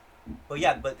part. earring. But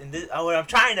yeah, but in this, what I'm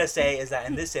trying to say is that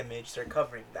in this image, they're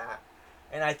covering that,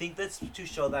 and I think that's to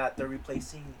show that they're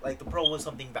replacing like the pearl was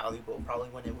something valuable, probably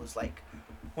when it was like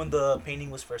when the painting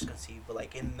was first conceived. But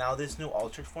like in now this new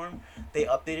altered form, they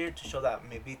updated it to show that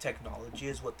maybe technology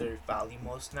is what they value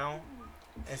most now,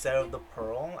 instead of the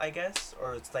pearl, I guess,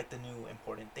 or it's like the new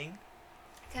important thing.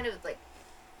 Kind of like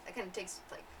that kind of takes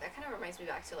like that kind of reminds me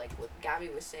back to like what Gabby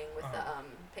was saying with the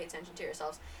pay attention to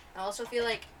yourselves. And I also feel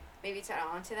like maybe to add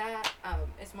on to that,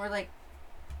 it's more like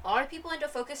a lot of people end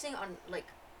up focusing on like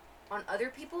on other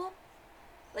people.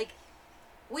 Like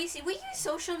we use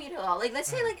social media a lot. Like let's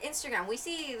say like Instagram, we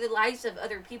see the lives of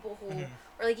other people who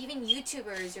or like even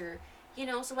YouTubers or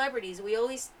celebrities. We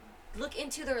always look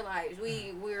into their lives.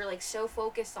 We're like so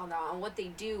focused on that, on what they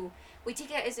do. We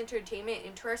take it as entertainment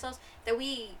into ourselves that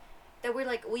we're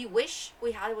like we wish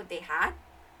we had what they had.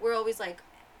 We're always like,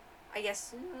 I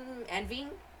guess, envying,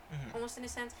 almost in a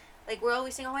sense. Like we're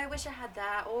always saying, oh, I wish I had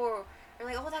that, or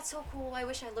like, oh, that's so cool. I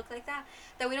wish I looked like that.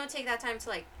 That we don't take that time to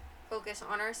like focus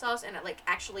on ourselves and like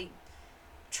actually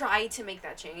try to make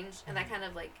that change. And that kind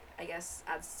of like I guess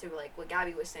adds to like what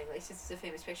Gabby was saying. Like since it's a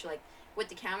famous picture, like with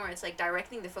the camera, it's like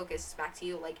directing the focus back to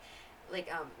you. Like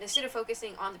instead of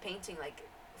focusing on the painting, like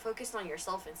focus on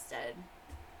yourself instead.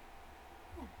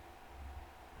 Yeah.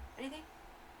 Anything?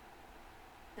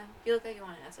 No, you look like you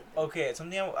want to ask something. Okay,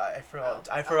 something I forgot.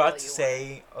 Oh. I forgot Oh, to you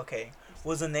say. Okay,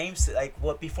 was the name like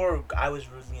what before? I was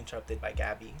rudely interrupted by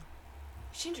Gabby.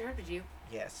 She interrupted you.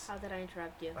 Yes. How did I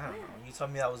interrupt you? I don't know. You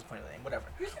told me that was the point of the name. Whatever.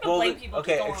 You're just gonna blame people.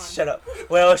 Okay, Just go on. shut up.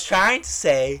 What I was trying to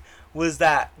say was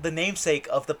that the namesake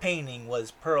of the painting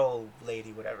was Pearl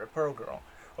Lady, whatever, Pearl Girl,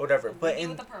 or whatever. But Lady in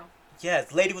with the pearl.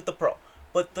 yes, Lady with the Pearl.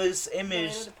 But this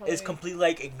image with the pearl is earring. completely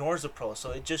like ignores the pearl,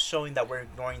 so it's just showing that we're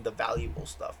ignoring the valuable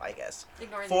stuff, I guess.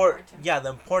 Ignoring For the important. yeah, the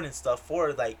important stuff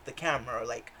for like the camera or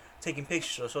like taking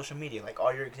pictures or social media, like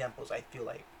all your examples, I feel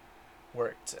like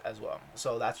worked as well.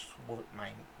 So that's what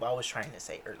I was trying to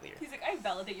say earlier. He's like, I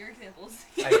validate your examples.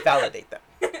 I validate them.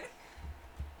 Okay.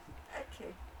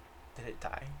 Did it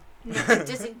die? No, it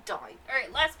doesn't die.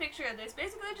 Alright, last picture of this.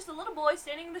 Basically, just a little boy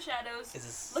standing in the shadows, Is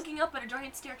this looking up at a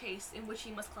giant staircase in which he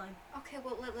must climb. Okay,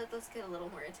 well let's get a little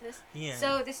more into this. yeah.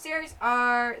 So the stairs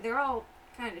they're all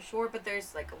kind of short, but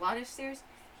there's like a lot of stairs,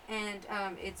 and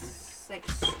it's like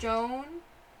stone.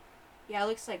 Yeah, it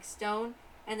looks like stone.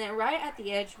 And then right at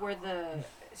the edge where the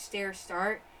stairs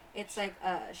start, it's like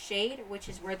a shade, which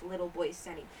is where the little boy is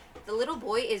standing. The little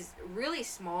boy is really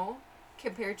small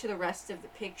compared to the rest of the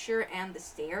picture and the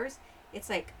stairs. It's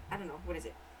like, I don't know, what is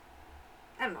it?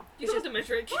 I don't know. You It's don't just, have to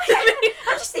measure it.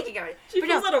 I'm just thinking about it. She But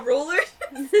pulls no, out a ruler.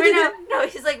 but no,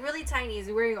 he's like really tiny. He's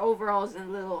wearing overalls and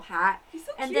a little hat. He's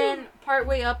so And cute. then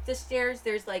partway up the stairs,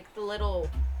 there's like the little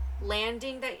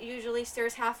landing that usually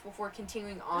stairs have before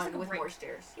continuing on like a with break. more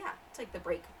stairs. Yeah, it's like the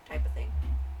break type of thing.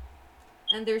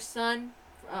 And there's sun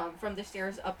from the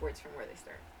stairs upwards from where they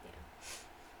start.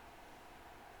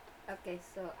 Yeah. Okay,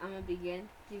 so I'm gonna begin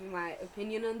giving my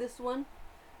opinion on this one.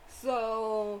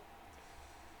 So,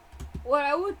 what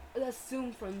I would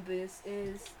assume from this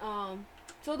is,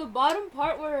 so the bottom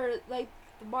part where, like,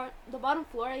 the bottom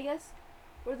floor, I guess,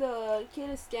 where the kid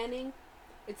is standing,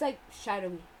 it's like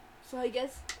shadowy. So I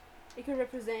guess it could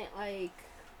represent like,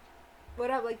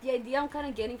 the idea I'm kind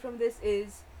of getting from this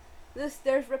is, the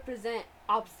stairs represent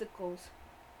obstacles,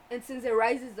 and since it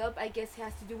rises up, I guess it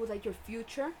has to do with like your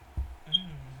future.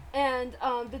 And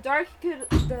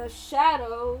the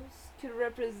shadows could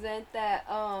represent that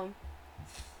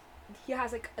he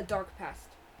has like a dark past,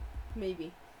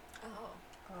 maybe Oh.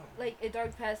 like a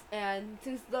dark past, and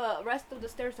since the rest of the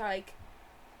stairs are like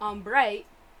bright,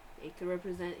 it could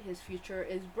represent his future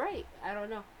is bright. I don't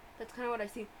know. That's kind of what I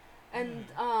see. And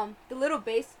the little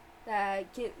base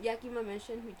that Kimmy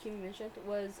mentioned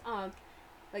was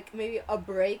like maybe a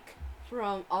break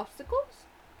from obstacles.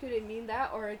 Could it mean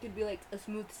that, or it could be like a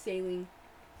smooth sailing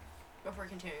Before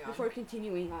continuing on. before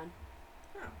continuing on?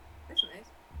 Oh, that's nice.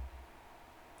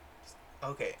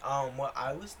 Okay. What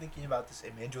I was thinking about this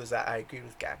image was that I agree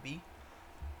with Gabby.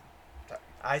 Sorry.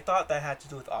 I thought that had to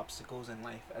do with obstacles in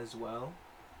life as well.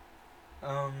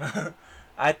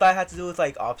 I thought it had to do with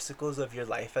like obstacles of your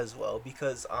life as well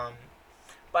because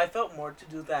but I felt more to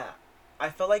do that. I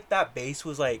felt like that base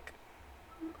was like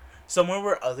somewhere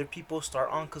where other people start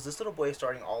on, because this little boy is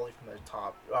starting all the way from the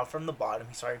top, from the bottom.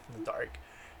 He's starting from the dark,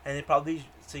 and it probably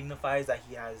signifies that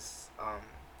he has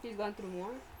He's gone through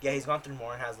more. Yeah, he's gone through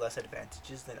more and has less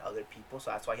advantages than other people, so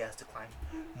that's why he has to climb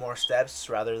more steps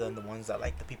rather than the ones that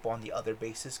like the people on the other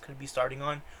bases could be starting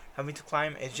on having to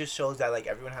climb. It just shows that like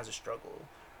everyone has a struggle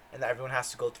and that everyone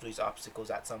has to go through these obstacles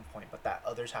at some point, but that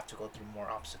others have to go through more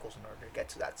obstacles in order to get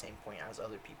to that same point as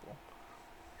other people.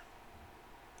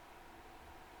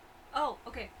 Oh,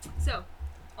 okay. So,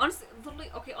 honestly, literally,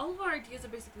 okay, all of our ideas are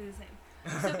basically the same.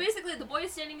 So basically, the boy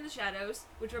is standing in the shadows,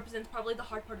 which represents probably the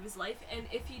hard part of his life, and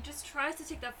if he just tries to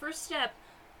take that first step,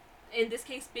 in this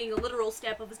case being a literal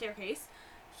step of a staircase,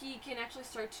 he can actually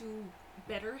start to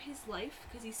better his life,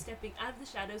 because he's stepping out of the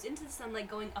shadows into the sunlight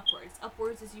going upwards.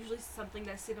 Upwards is usually something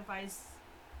that signifies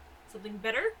something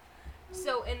better.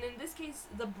 So, and in this case,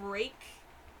 the break,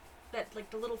 that, like,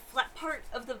 the little flat part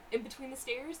of the, in between the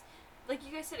stairs, like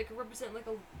you guys said, it could represent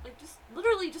just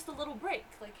literally just a little break.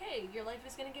 Like, hey, your life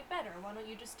is gonna get better. Why don't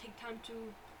you just take time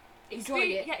to Enjoy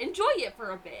it. Yeah, enjoy it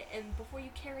for a bit, and before you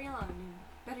carry on and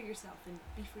better yourself and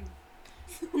be free.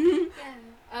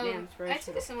 Yeah. Damn, I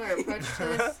took a similar approach to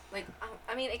this. Like,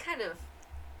 I mean, it kind of.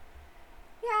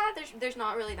 Yeah, there's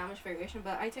not really that much variation,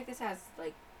 but I took this as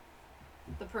like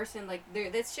the person like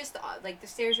that's just like the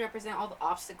stairs represent all the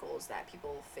obstacles that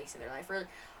people face in their life or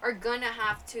are gonna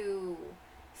have to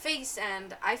face,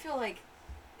 and I feel like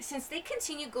since they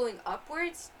continue going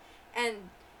upwards and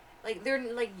like they're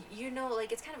like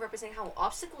like it's kind of representing how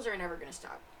obstacles are never gonna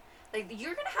stop. Like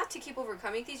you're gonna have to keep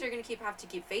overcoming things, you're gonna have to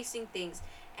keep facing things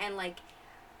and like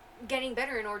getting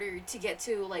better in order to get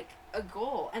to like a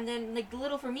goal. And then like the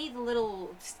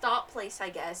little stop place, I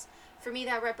guess for me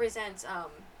that represents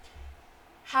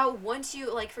how once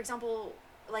you like, for example,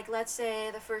 like let's say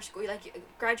the first like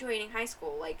graduating high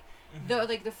school, like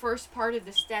the first part of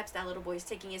the steps that little boy is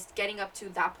taking is getting up to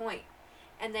that point,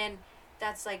 and then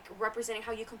that's like representing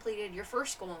how you completed your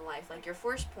first goal in life, like your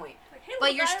first point. Like, hey,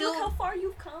 but you're guy, still look how far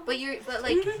you've come. but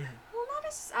like well, not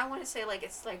as I want to say like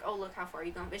it's like, oh, look how far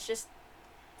you've come. It's just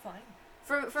fine.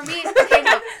 For me, okay,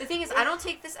 no, the thing is I don't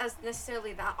take this as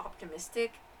necessarily that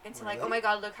optimistic into like, oh my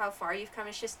god, look how far you've come.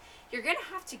 It's just you're gonna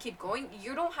have to keep going.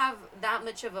 You don't have that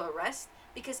much of a rest,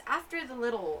 because after the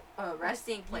little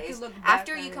resting place,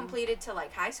 after you completed to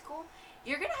like high school,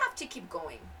 you're gonna have to keep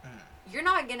going. You're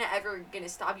not ever gonna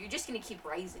stop. You're just gonna keep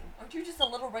rising. Aren't you just a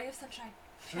little ray of sunshine?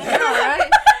 Yeah, right?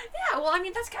 Yeah, well, I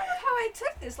mean, that's kind of how I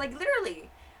took this. Like, literally,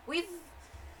 like,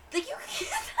 you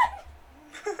can't...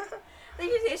 like,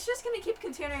 it's just gonna keep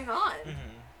continuing on.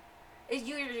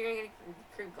 You're gonna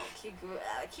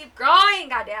keep growing,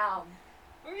 goddamn.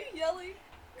 Were you yelling?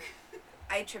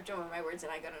 I tripped over my words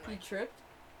and I got annoyed. You tripped?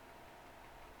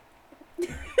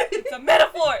 It's a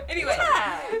metaphor! Anyway.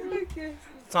 Yeah. Okay.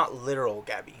 It's not literal,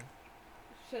 Gabby.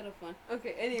 Shut up, one.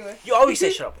 Okay, anyway. You always say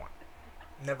shut up, one.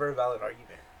 Never a valid argument.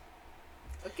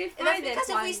 Okay, fine. And that's then, because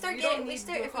if Juan, we start you don't getting, need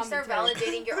to if we start commentary.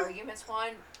 validating your arguments,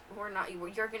 Juan,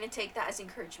 you're gonna take that as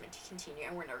encouragement to continue,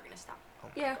 and we're never gonna stop. Oh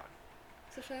my Yeah. god.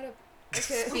 So shut up.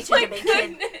 Okay. Speech Oh my and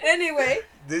debate kid. Anyway.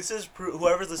 This is proof.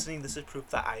 Whoever's listening, this is proof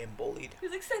that I am bullied.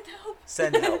 He's like, send help.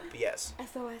 Send help, yes.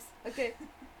 SOS. Okay.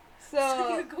 So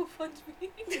So. go fund me.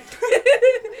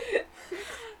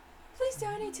 Please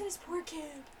donate to this poor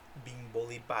kid. Being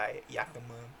bullied by Yakima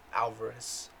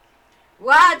Alvarez.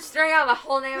 What? Just throwing out the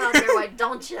whole name out there, why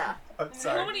don't ya? I'm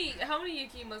sorry. How many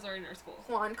Yukimas are in our school?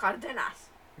 Juan Cardenas.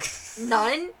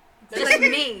 None? Just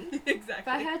me. Exactly. If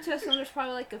I had to assume, there's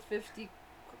probably like a 50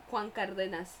 Juan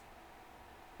Cardenas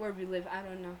where we live. I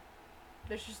don't know.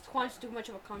 There's just Juan's too much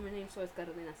of a common name, so it's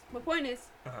Cardenas. My point is,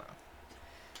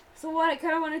 so what I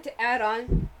kind of wanted to add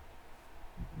on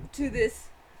to this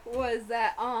was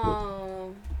that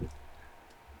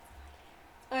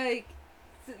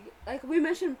like we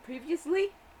mentioned previously,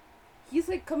 he's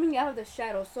like coming out of the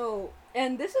shadow. So,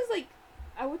 and this is like,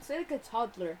 I would say like a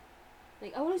toddler.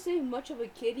 Like, I wouldn't say much of a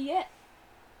kid yet,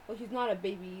 but he's not a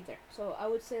baby either. So I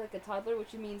would say like a toddler,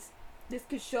 which means this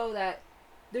could show that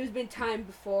there's been time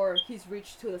before he's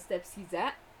reached to the steps he's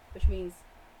at, which means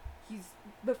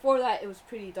before that it was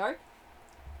pretty dark.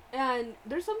 And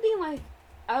there's something like,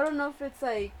 I don't know if it's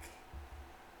like,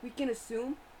 we can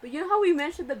assume, but you know how we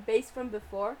mentioned the base from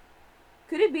before?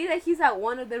 Could it be that he's at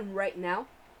one of them right now?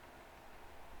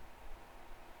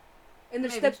 And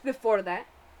there's Maybe. steps before that.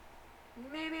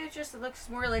 Maybe it just looks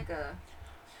more like a...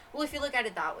 Well, if you look at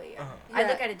it that way, yeah. Uh-huh. I Yeah.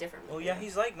 look at it differently. Well, yeah,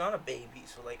 he's like not a baby,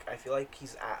 so like I feel like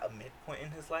he's at a midpoint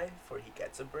in his life where he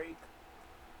gets a break.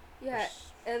 Yeah, Which-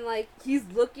 and like he's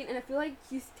looking, and I feel like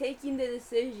he's taking the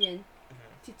decision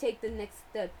to take the next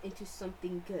step into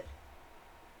something good.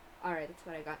 Alright, that's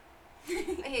what I got.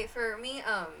 Hey, for me,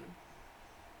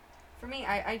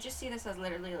 I just see this as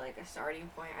literally like a starting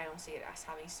point. I don't see it as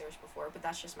having stairs before, but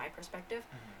that's just my perspective.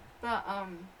 But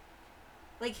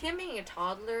like him being a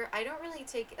toddler, I don't really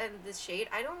take this shade.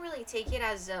 I don't really take it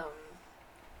as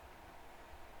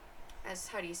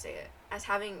how do you say it? As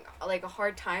having like a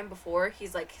hard time before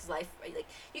he's like his life, like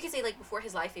you can say like before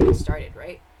his life even started,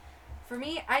 right? For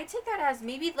me, I take that as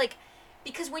maybe like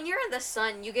because when you're in the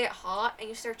sun, you get hot and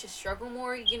you start to struggle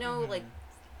more, you know, like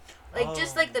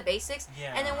just like the basics.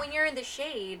 Yeah. And then when you're in the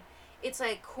shade, it's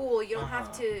like cool, you don't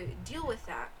have to deal with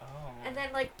that. Oh. And then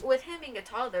like with him being a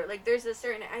toddler, like there's a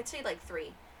certain, I'd say like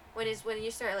 3, when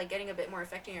you start like getting a bit more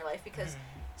affecting your life because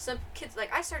some kids,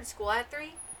 like I started school at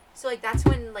 3, so like that's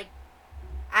when like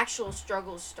actual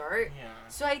struggles start. Yeah.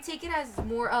 So I take it as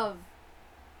more of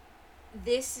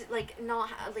this, like not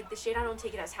like the shade. I don't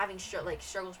take it as having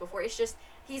struggles before. It's just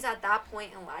he's at that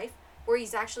point in life where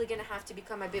he's actually gonna have to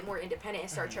become a bit more independent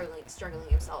and start struggling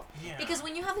himself. Yeah. Because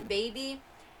when you have a baby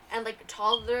and like a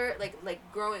toddler, like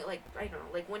growing, like I don't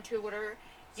know, like 1, 2, whatever,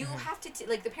 you have to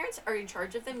like the parents are in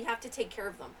charge of them. You have to take care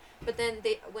of them. But then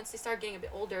once they start getting a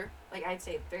bit older, like I'd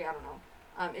say 3, I don't know.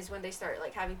 Is when they start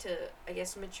like having to, I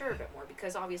guess, mature a bit more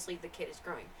because obviously the kid is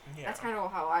growing. Yeah. That's kind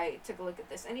of how I took a look at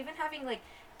this, and even having like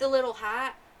the little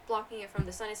hat blocking it from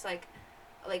the sun, it's like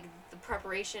the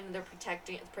preparation, the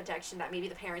protection that maybe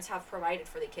the parents have provided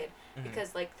for the kid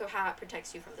because like the hat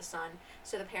protects you from the sun,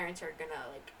 so the parents are gonna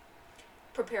like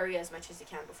prepare you as much as you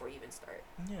can before you even start.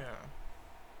 Yeah.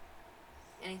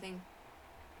 Anything?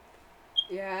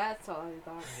 Yeah, that's all I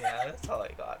got. Yeah, that's all I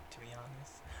got, to be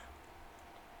honest.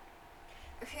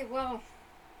 Okay, well,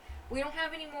 we don't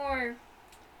have any more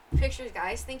pictures,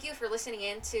 guys. Thank you for listening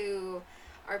in to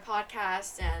our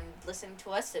podcast and listening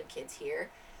to us, SIB Kids, here.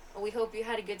 We hope you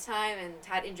had a good time and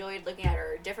had enjoyed looking at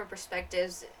our different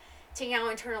perspectives, taking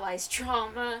out internalized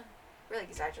trauma. We're like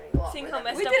exaggerating a lot. Seeing more how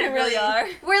than messed up we really are.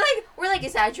 We're like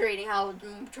exaggerating how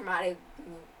traumatic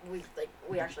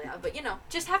we actually have. But you know,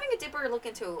 just having a deeper look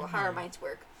into how our minds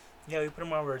work. Yeah, we put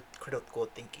more of our critical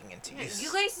thinking into use.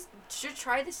 You guys should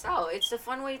try this out. It's a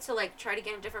fun way to like try to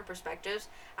get different perspectives.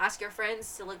 Ask your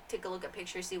friends to take a look at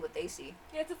pictures, see what they see.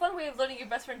 Yeah, it's a fun way of learning your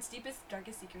best friend's deepest,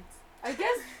 darkest secrets. I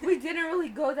guess we didn't really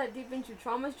go that deep into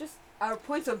traumas, just our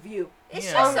points of view. It's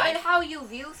Yeah. just like how you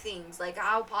view things. Like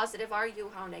how positive are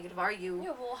you? How negative are you?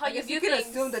 Yeah, well, how I you guess view you can things.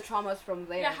 assume the traumas from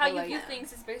there. Yeah, how but, you like, view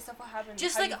things is based off what happened.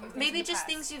 Just how you like view things maybe in the just past.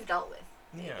 things you've dealt with.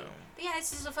 Yeah. But yeah,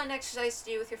 it's just a fun exercise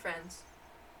to do with your friends.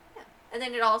 Yeah. And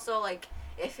then it also like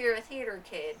if you're a theater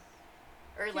kid,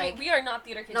 or Okay, like we are not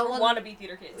theater kids. No We're one- wannabe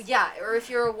theater kids. yeah, or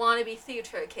if you're a wannabe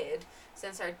theater kid,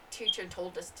 since our teacher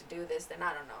told us to do this, then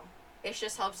I don't know. It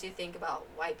just helps you think about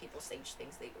why people stage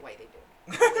things why they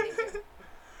do. The way they do.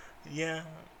 Yeah.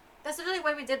 That's literally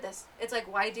why we did this. It's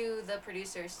like, why do the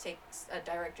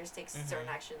directors take certain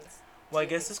actions? Well, I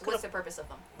guess this What's could. the purpose of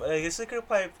them? But I guess it could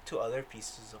apply to other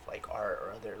pieces of like art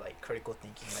or other like critical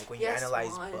thinking, like when you Yes,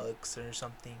 analyze Juan. books or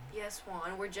something. Yes,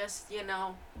 Juan. We're just,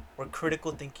 Or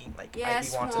critical thinking, like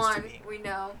yes, IB wants us to Juan. be. We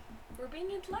know. We're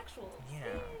being intellectual. Yeah.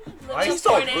 Little Why are you so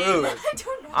corny. rude? I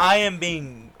don't know. I am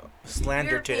being Your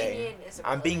slandered today. opinion is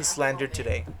I'm being irrelevant at the slandered moment.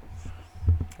 today.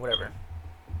 Whatever.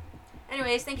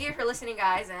 Anyways, thank you for listening,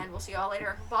 guys, and we'll see you all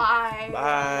later. Bye.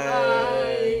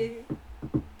 Bye. Bye.